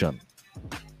inspiration.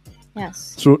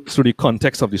 Yes. Through the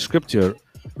context of the scripture,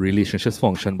 relationships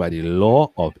function by the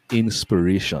law of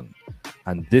inspiration.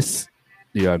 And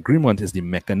the agreement is the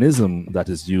mechanism that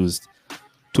is used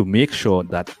to make sure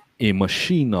that a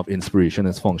machine of inspiration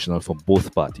is functional for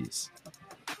both parties.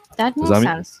 That Does makes that make,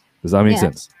 sense. does that make Yeah.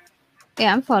 sense?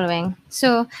 Yeah, I'm following.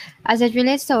 So, as it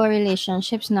relates to our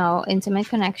relationships now, intimate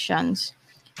connections,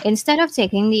 instead of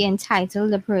taking the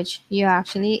entitled approach, you're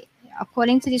actually,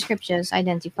 according to the scriptures,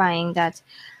 identifying that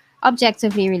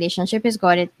objectively relationship is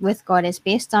with God is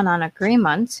based on an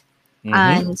agreement, Mm-hmm.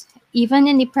 and even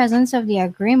in the presence of the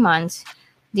agreement,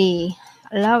 the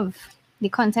love, the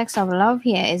context of love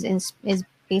here is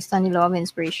based on the law of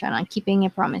inspiration and keeping your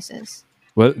promises.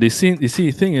 Well, the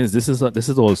thing is,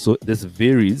 this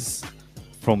varies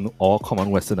from our common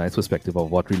westernized perspective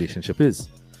of what relationship is.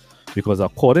 Because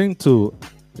according to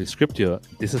the scripture,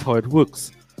 this is how it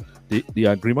works. The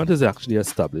agreement is actually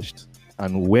established,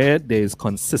 and where there's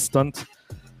consistency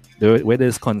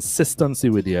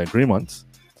with the agreement,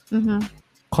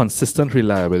 consistent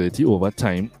reliability over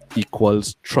time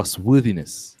equals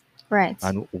trustworthiness. Right.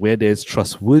 And where there's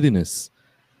trustworthiness,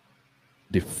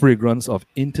 the fragrance of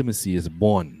intimacy is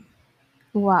born.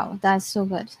 Wow, that's so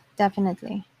good.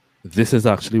 Definitely. This is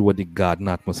actually what the garden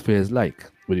atmosphere is like.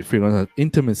 With the fragrance of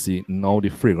intimacy, now the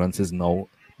fragrance is now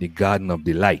the garden of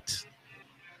delight.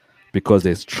 Because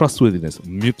there's trustworthiness,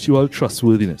 mutual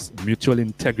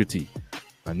integrity,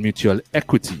 and mutual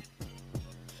equity.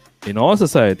 In our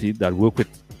society that work with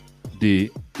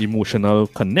the emotional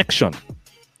connection,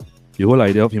 the whole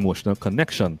idea of emotional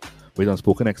connection with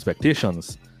unspoken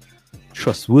expectations,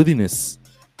 trustworthiness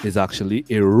is actually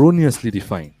erroneously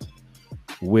defined.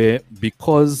 Where,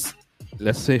 because,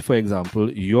 let's say for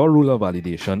example, your rule of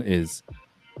validation is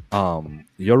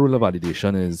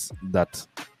that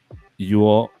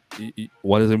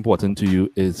what is important to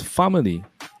you is family.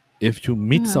 If you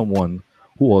meet someone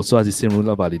who also has the same rule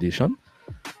of validation,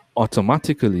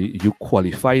 automatically you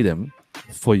qualify them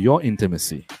for your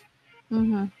intimacy.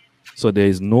 So there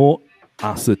is no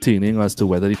ascertaining as to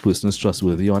whether the person is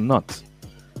trustworthy or not.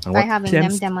 And By having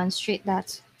them demonstrate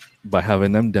that. By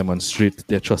having them demonstrate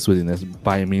their trustworthiness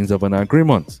by means of an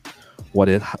agreement. What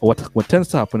tends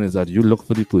to happen is that you look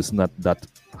for the person that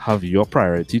have your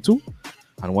priority to,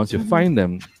 and once you find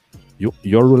them,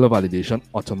 your rule of validation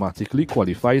automatically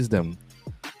qualifies them,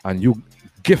 and you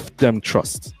gift them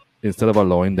trust instead of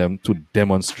allowing them to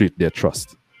demonstrate their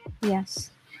trust.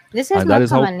 Yes. This is not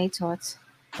commonly taught.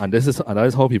 And that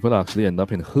is how people actually end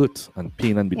up in hurt and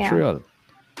pain and betrayal.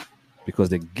 Because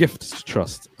they gift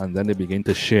trust, and then they begin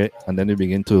to share,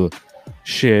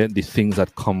 the things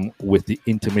that come with the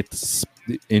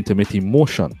intimate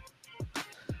emotion,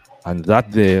 and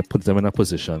that there puts them in a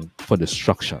position for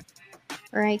destruction.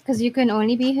 Right, because you can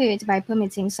only be hurt by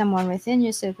permitting someone within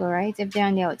your circle, right? If they're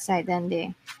on the outside, then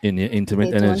in your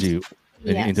intimate energy.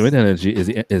 Intimate energy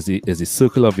is the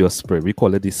circle of your spirit. We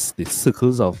call it the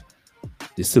circles of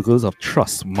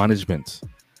trust management,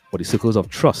 or the circles of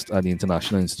trust at the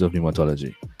International Institute of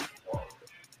Pneumatology.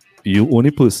 The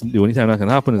only time that can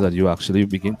happen is that you actually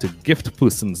begin to gift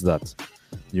persons that.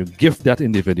 You gift that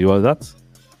individual that,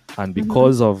 and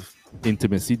because of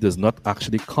intimacy does not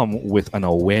actually come with an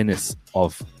awareness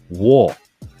of war.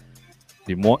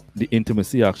 The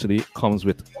intimacy actually comes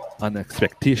with an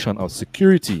expectation of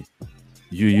security.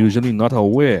 You're usually not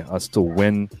aware as to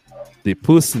when the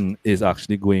person is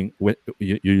actually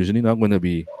you're usually not going to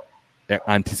be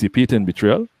anticipating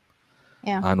betrayal.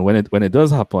 Yeah. And when it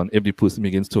does happen, if the person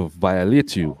begins to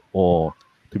violate you or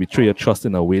to betray your trust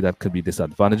in a way that could be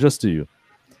disadvantageous to you,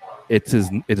 it is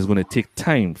going to take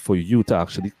time for you to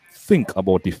actually think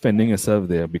about defending yourself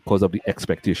there because of the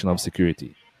expectation of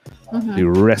security, the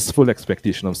Mm-hmm. restful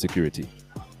expectation of security.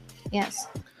 Yes.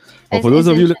 But It's, for those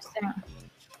it's of you, interesting.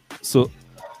 so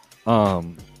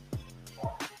um,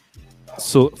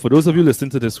 so for those of you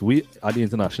listening to this, we at the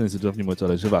International Institute of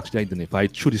Pneumatology have actually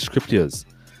identified through the scriptures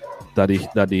that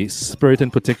the spirit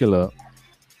in particular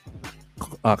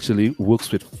actually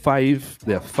works with five.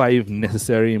 There are five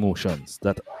necessary emotions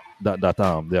that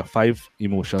there are five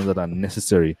emotions that are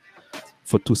necessary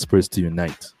for two spirits to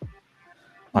unite.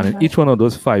 And in each Mm-hmm. one of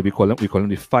those five, we call them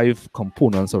the five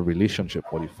components of relationship,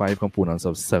 or the five components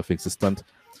of self-existent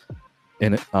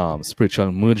in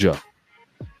spiritual merger.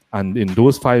 And in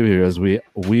those five areas,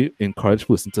 we encourage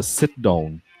person to sit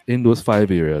down in those five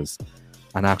areas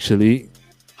and actually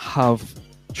have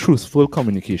truthful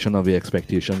communication of the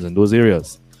expectations in those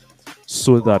areas,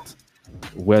 so that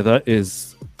whether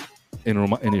is in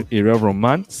the area of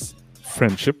romance,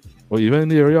 friendship, or even in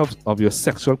the area of your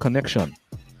sexual connection,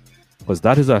 because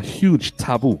that is a huge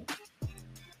taboo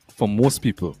for most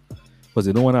people, because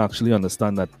they don't want to actually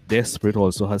understand that their spirit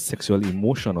also has sexual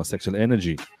emotion or sexual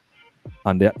energy,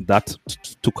 and that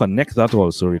to connect that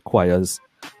also requires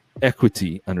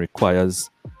equity and requires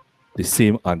the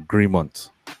same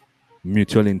agreement,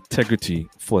 mutual integrity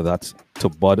for that to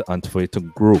bud and for it to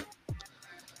grow.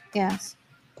 Yes.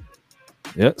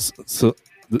 Yes. So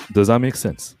does that make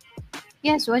sense?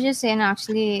 Yes, what you're saying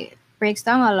actually breaks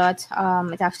down a lot.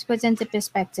 It actually puts into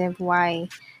perspective why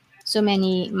so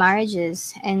many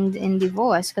marriages end in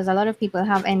divorce, because a lot of people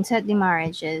have entered the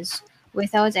marriages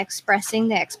without expressing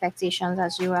their expectations,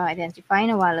 as you were identifying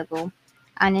a while ago.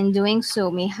 And in doing so,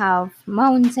 may have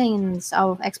mountains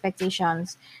of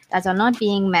expectations that are not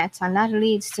being met, and that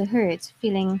leads to hurt,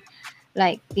 feeling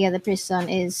like the other person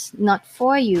is not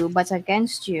for you but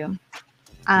against you.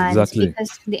 And Exactly.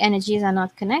 because the energies are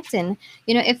not connecting,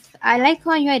 if I like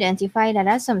how you identify that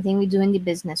as something we do in the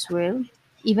business world,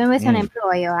 even with an Mm,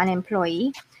 employer an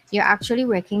employee, you're actually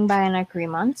working by an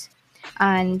agreement,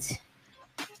 and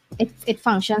it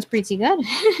functions pretty good.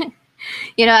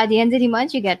 At the end of the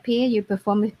month, you get paid, you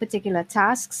perform particular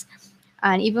tasks,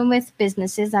 and even with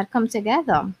businesses that come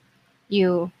together,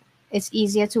 you it's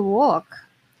easier to work.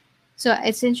 So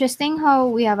it's interesting how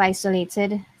we have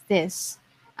isolated this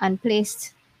and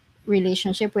placed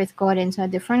relationship with God into a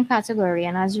different category,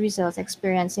 and as a result,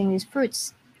 experiencing these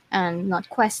fruits and not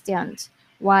questioned.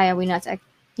 Why are we not,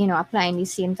 applying the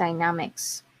same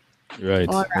dynamics all right.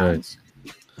 Right. around?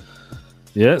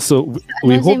 Yeah. So I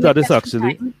we know hope Zim, that we're this pressed for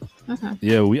actually. time. Mm-hmm.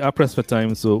 Yeah, we are pressed for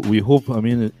time, so we hope. I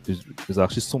mean, there's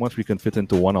actually so much we can fit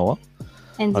into 1 hour,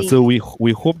 and Indeed. so we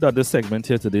hope that this segment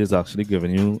here today is actually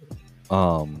giving you,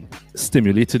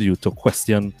 stimulated you to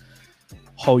question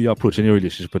how you're approaching your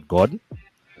relationship with God,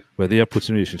 whether you're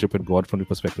approaching a relationship with God from the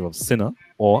perspective of sinner,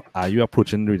 or are you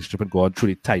approaching the relationship with God through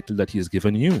the title that He has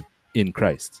given you in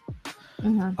Christ?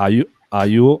 Mm-hmm. Are you are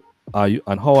you are you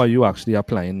and how are you actually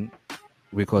applying?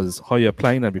 Because how you're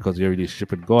applying that because of your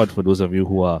relationship with God. For those of you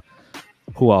who are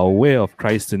aware of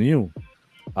Christ in you,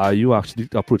 are you actually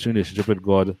approaching a relationship with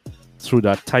God through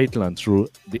that title and through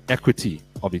the equity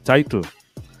of the title?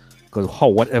 Because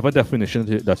whatever definition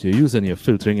that you're using, you're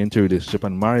filtering into relationship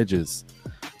and marriages.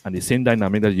 And the same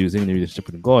dynamic that you're using in a relationship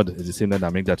with God is the same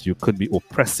dynamic that you could be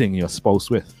oppressing your spouse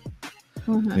with.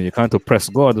 Mm-hmm. You can't oppress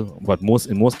God, but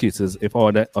in most cases, if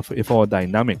our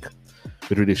dynamic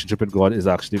with relationship with God is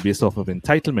actually based off of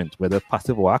entitlement, whether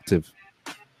passive or active,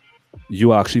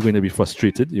 you are actually going to be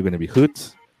frustrated, you're going to be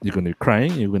hurt, you're going to be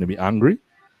crying, you're going to be angry.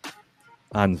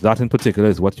 And that in particular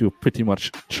is what you're pretty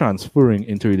much transferring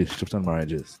into relationships and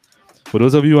marriages. For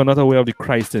those of you who are not aware of the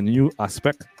Christ in you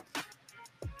aspect,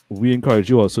 we encourage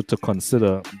you also to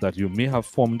consider that you may have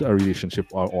formed a relationship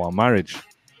or a marriage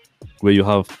where you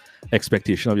have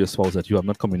expectation of your spouse that you have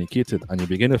not communicated, and you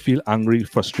begin to feel angry,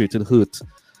 frustrated, hurt,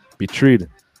 betrayed,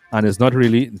 and it's not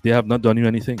really they have not done you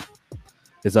anything.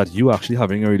 It's that you actually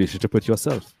having a relationship with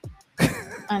yourself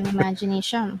And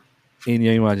imagination. in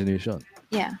your imagination.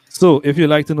 Yeah. So if you'd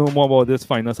like to know more about this,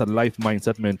 find us at Life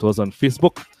Mindset Mentors on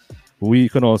Facebook. We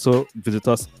can also visit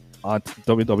us at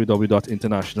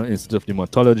www.International Institute of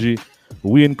Pneumatology.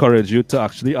 We encourage you to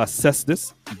actually assess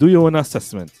this, do your own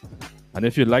assessment. And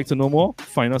if you'd like to know more,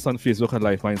 find us on Facebook at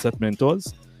Life Mindset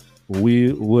Mentors.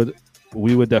 We would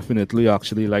definitely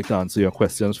actually like to answer your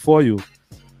questions for you,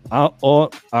 or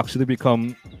actually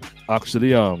become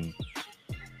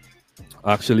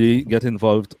actually get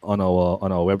involved on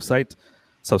our website,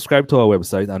 subscribe to our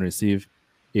website, and receive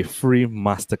a free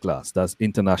masterclass. That's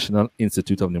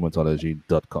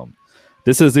internationalinstituteofpneumatology.com.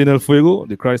 This is Zinel Fuego,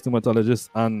 the Christ pneumatologist,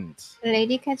 and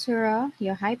Lady Keturah,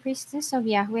 your high priestess of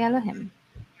Yahweh Elohim.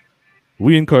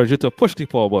 We encourage you to push the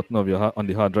power button of your on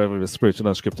the hard drive of your spiritual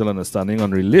and scriptural understanding on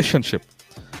relationship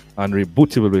and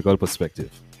reboot your biblical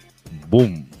perspective.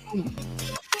 Boom.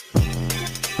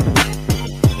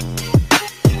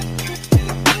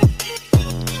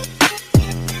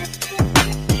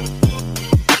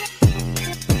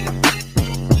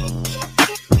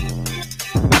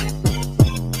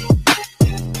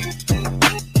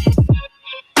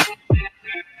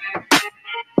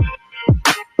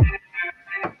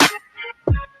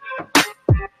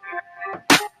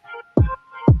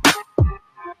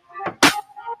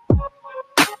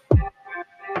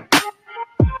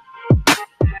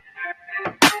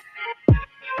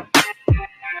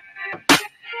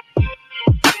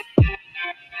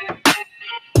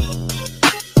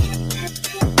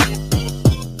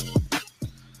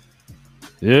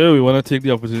 Yeah, we want to take the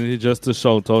opportunity just to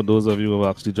shout out those of you who are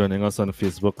actually joining us on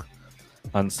Facebook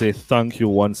and say thank you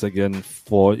once again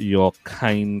for your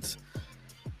kind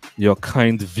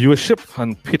viewership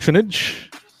and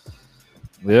patronage.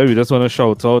 Yeah, we just want to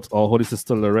shout out our holy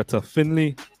sister Loretta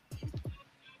Finley.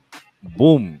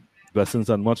 Boom. Blessings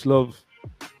and much love.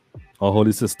 Our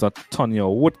holy sister Tonya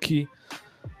Woodkey.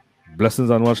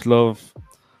 Blessings and much love.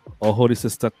 Our holy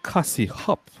sister Cassie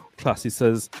Hop. Cassie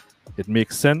says, it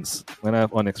makes sense when I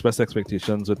have unexpressed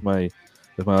expectations with my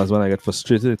husband. I get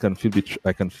frustrated. It can feel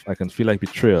I can feel like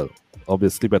betrayal.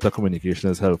 Obviously, better communication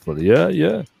is helpful.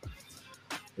 Yeah.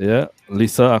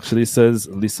 Lisa actually says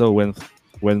Lisa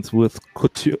Wentworth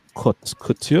Couture.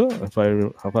 If I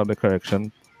have the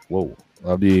correction,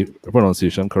 have the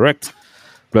pronunciation correct.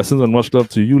 Blessings and much love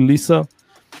to you, Lisa.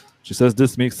 She says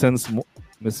this makes sense.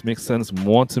 This makes sense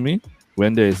more to me.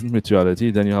 When there isn't mutuality,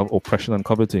 then you have oppression and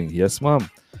coveting. Yes, ma'am.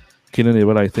 King and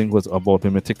Abel, I think, was about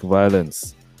mimetic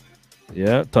violence.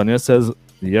 Yeah, Tanya says,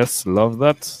 yes, love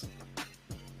that.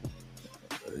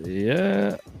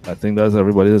 Yeah, I think that's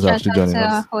everybody that's actually joining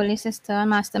us. Holy Sister,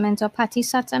 Master Mentor Patty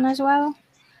Sutton as well.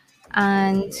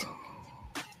 And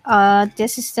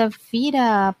this is the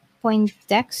Vida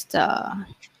Poindexter.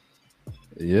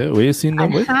 Yeah, where you seen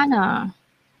them? And Hannah.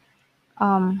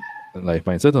 Life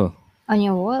Mindset, huh? On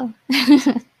your wall.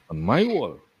 On my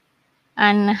wall.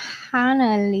 And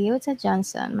Hannah Leota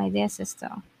Johnson, my dear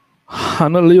sister.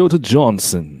 Hannah Leota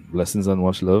Johnson. Blessings and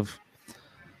much love.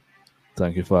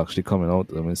 Thank you for actually coming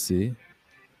out. Let me see.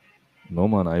 No,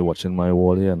 man, I watching my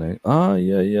wall here. And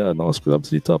now scroll up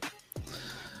to the top.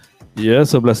 Yeah,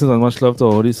 so blessings and much love to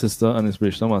our holy sister and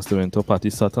inspirational master mentor Patty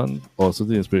Sutton. Also to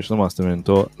the inspirational master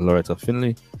mentor Loretta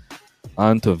Finley.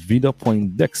 And to Vida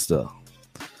Poindexter.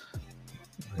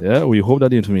 Yeah, we hope that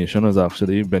the information was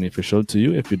actually beneficial to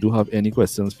you. If you do have any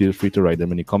questions, feel free to write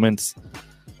them in the comments.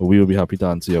 We will be happy to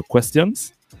answer your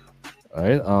questions. All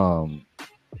right.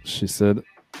 She said,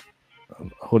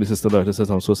 Holy Sister Loretta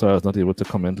says, I'm so sorry I was not able to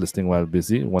comment listening while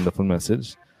busy. Wonderful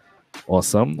message.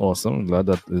 Awesome. Glad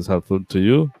that is helpful to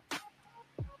you.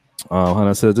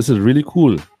 Hannah says, this is really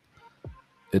cool.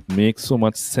 It makes so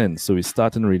much sense. So we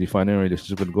start in redefining a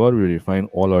relationship with God. We redefine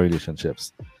all our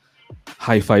relationships.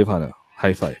 High five, Hannah.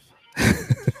 High five.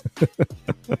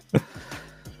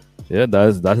 Yeah,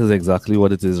 that is exactly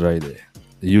what it is right there.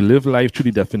 You live life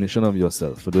through the definition of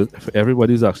yourself. For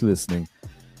everybody who's actually listening,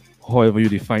 however you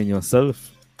define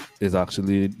yourself is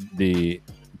actually the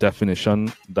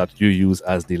definition that you use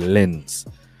as the lens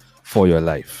for your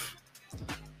life.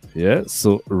 Yeah,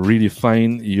 so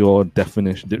redefine your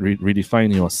definition,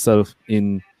 redefine yourself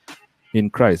in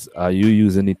Christ. Are you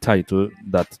using the title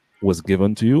that was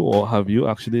given to you, or have you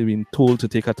actually been told to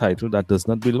take a title that does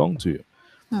not belong to you?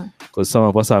 Because some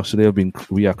of us actually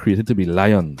we are created to be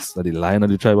lions, the lion of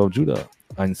the tribe of Judah,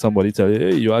 and somebody tell you,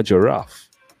 hey, you are a giraffe,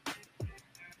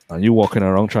 and you walking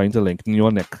around trying to lengthen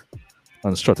your neck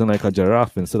and strutting like a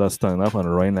giraffe instead of standing up and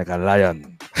roaring like a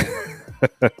lion.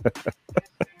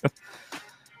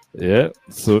 Yeah,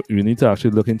 so we need to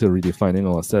actually look into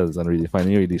redefining ourselves and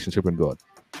redefining your relationship with God.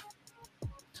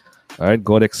 All right,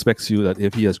 God expects you that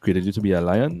if He has created you to be a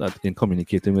lion, that in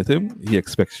communicating with Him, He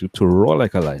expects you to roar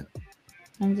like a lion.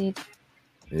 Indeed.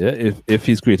 Yeah, if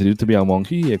He's created you to be a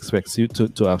monkey, He expects you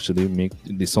to actually make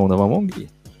the sound of a monkey.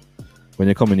 When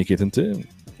you're communicating to Him,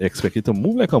 He expects you to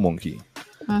move like a monkey.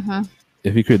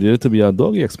 If He created you to be a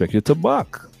dog, He expects you to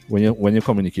bark. When you're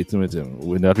communicating with Him,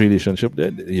 in that relationship,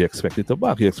 there, He expects you to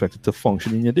bark. He expects you to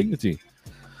function in your dignity.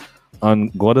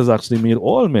 And God has actually made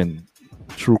all men,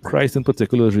 through Christ in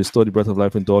particular, has restored the breath of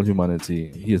life into all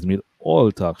humanity. He has made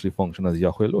all to actually function as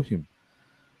Yahweh Elohim.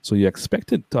 So you're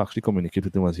expected to actually communicate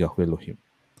with Him as Yahweh Elohim.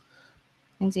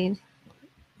 Indeed.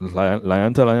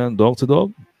 Lion to lion, dog to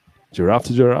dog, giraffe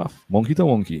to giraffe, monkey to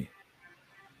monkey,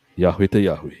 Yahweh to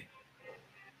Yahweh.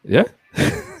 Yeah?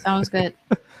 Sounds good.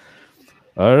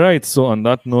 All right. So on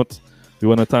that note, we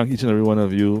want to thank each and every one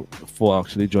of you for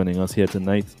actually joining us here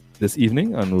tonight, this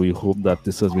evening, and we hope that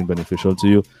this has been beneficial to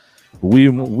you.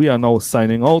 We are now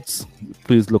signing out.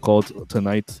 Please look out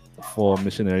tonight for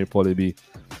missionary Paulie B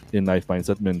in Life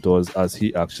Mindset Mentors as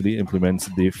he actually implements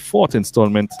the fourth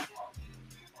installment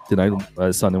tonight,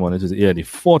 Sunday morning. The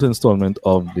fourth installment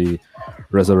of the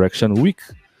Resurrection Week.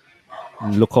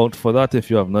 Look out for that.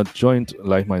 If you have not joined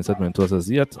Life Mindset Mentors as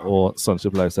yet or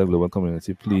Sonship Lifestyle Global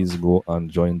Community, please go and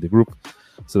join the group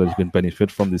so that you can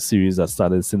benefit from the series that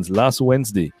started since last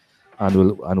Wednesday and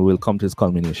will come to its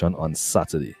culmination on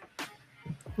Saturday.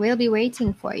 We'll be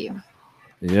waiting for you.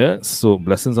 Yeah, so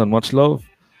blessings and much love.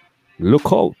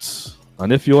 Look out.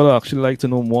 And if you all actually like to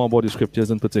know more about the scriptures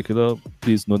in particular,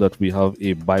 please know that we have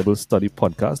a Bible study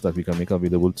podcast that we can make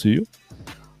available to you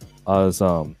as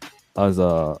a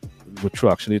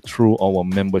through our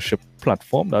membership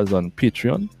platform that's on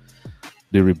Patreon.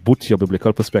 The Reboot Your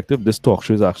Biblical Perspective. This talk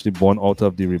show is actually born out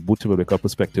of the Reboot Your Biblical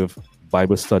Perspective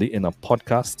Bible study in a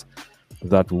podcast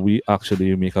that we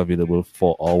actually make available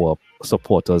for our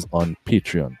supporters on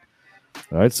Patreon.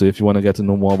 All right. So if you want to get to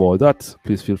know more about that,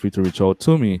 please feel free to reach out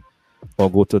to me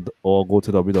or go to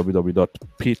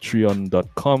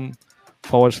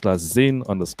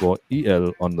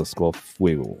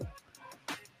www.patreon.com/Zane_EL_Fuego.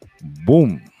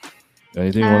 Boom.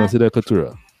 Anything you want to say there,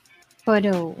 Katura?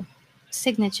 Bodo.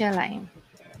 Signature line.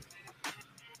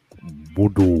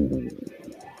 Bodo.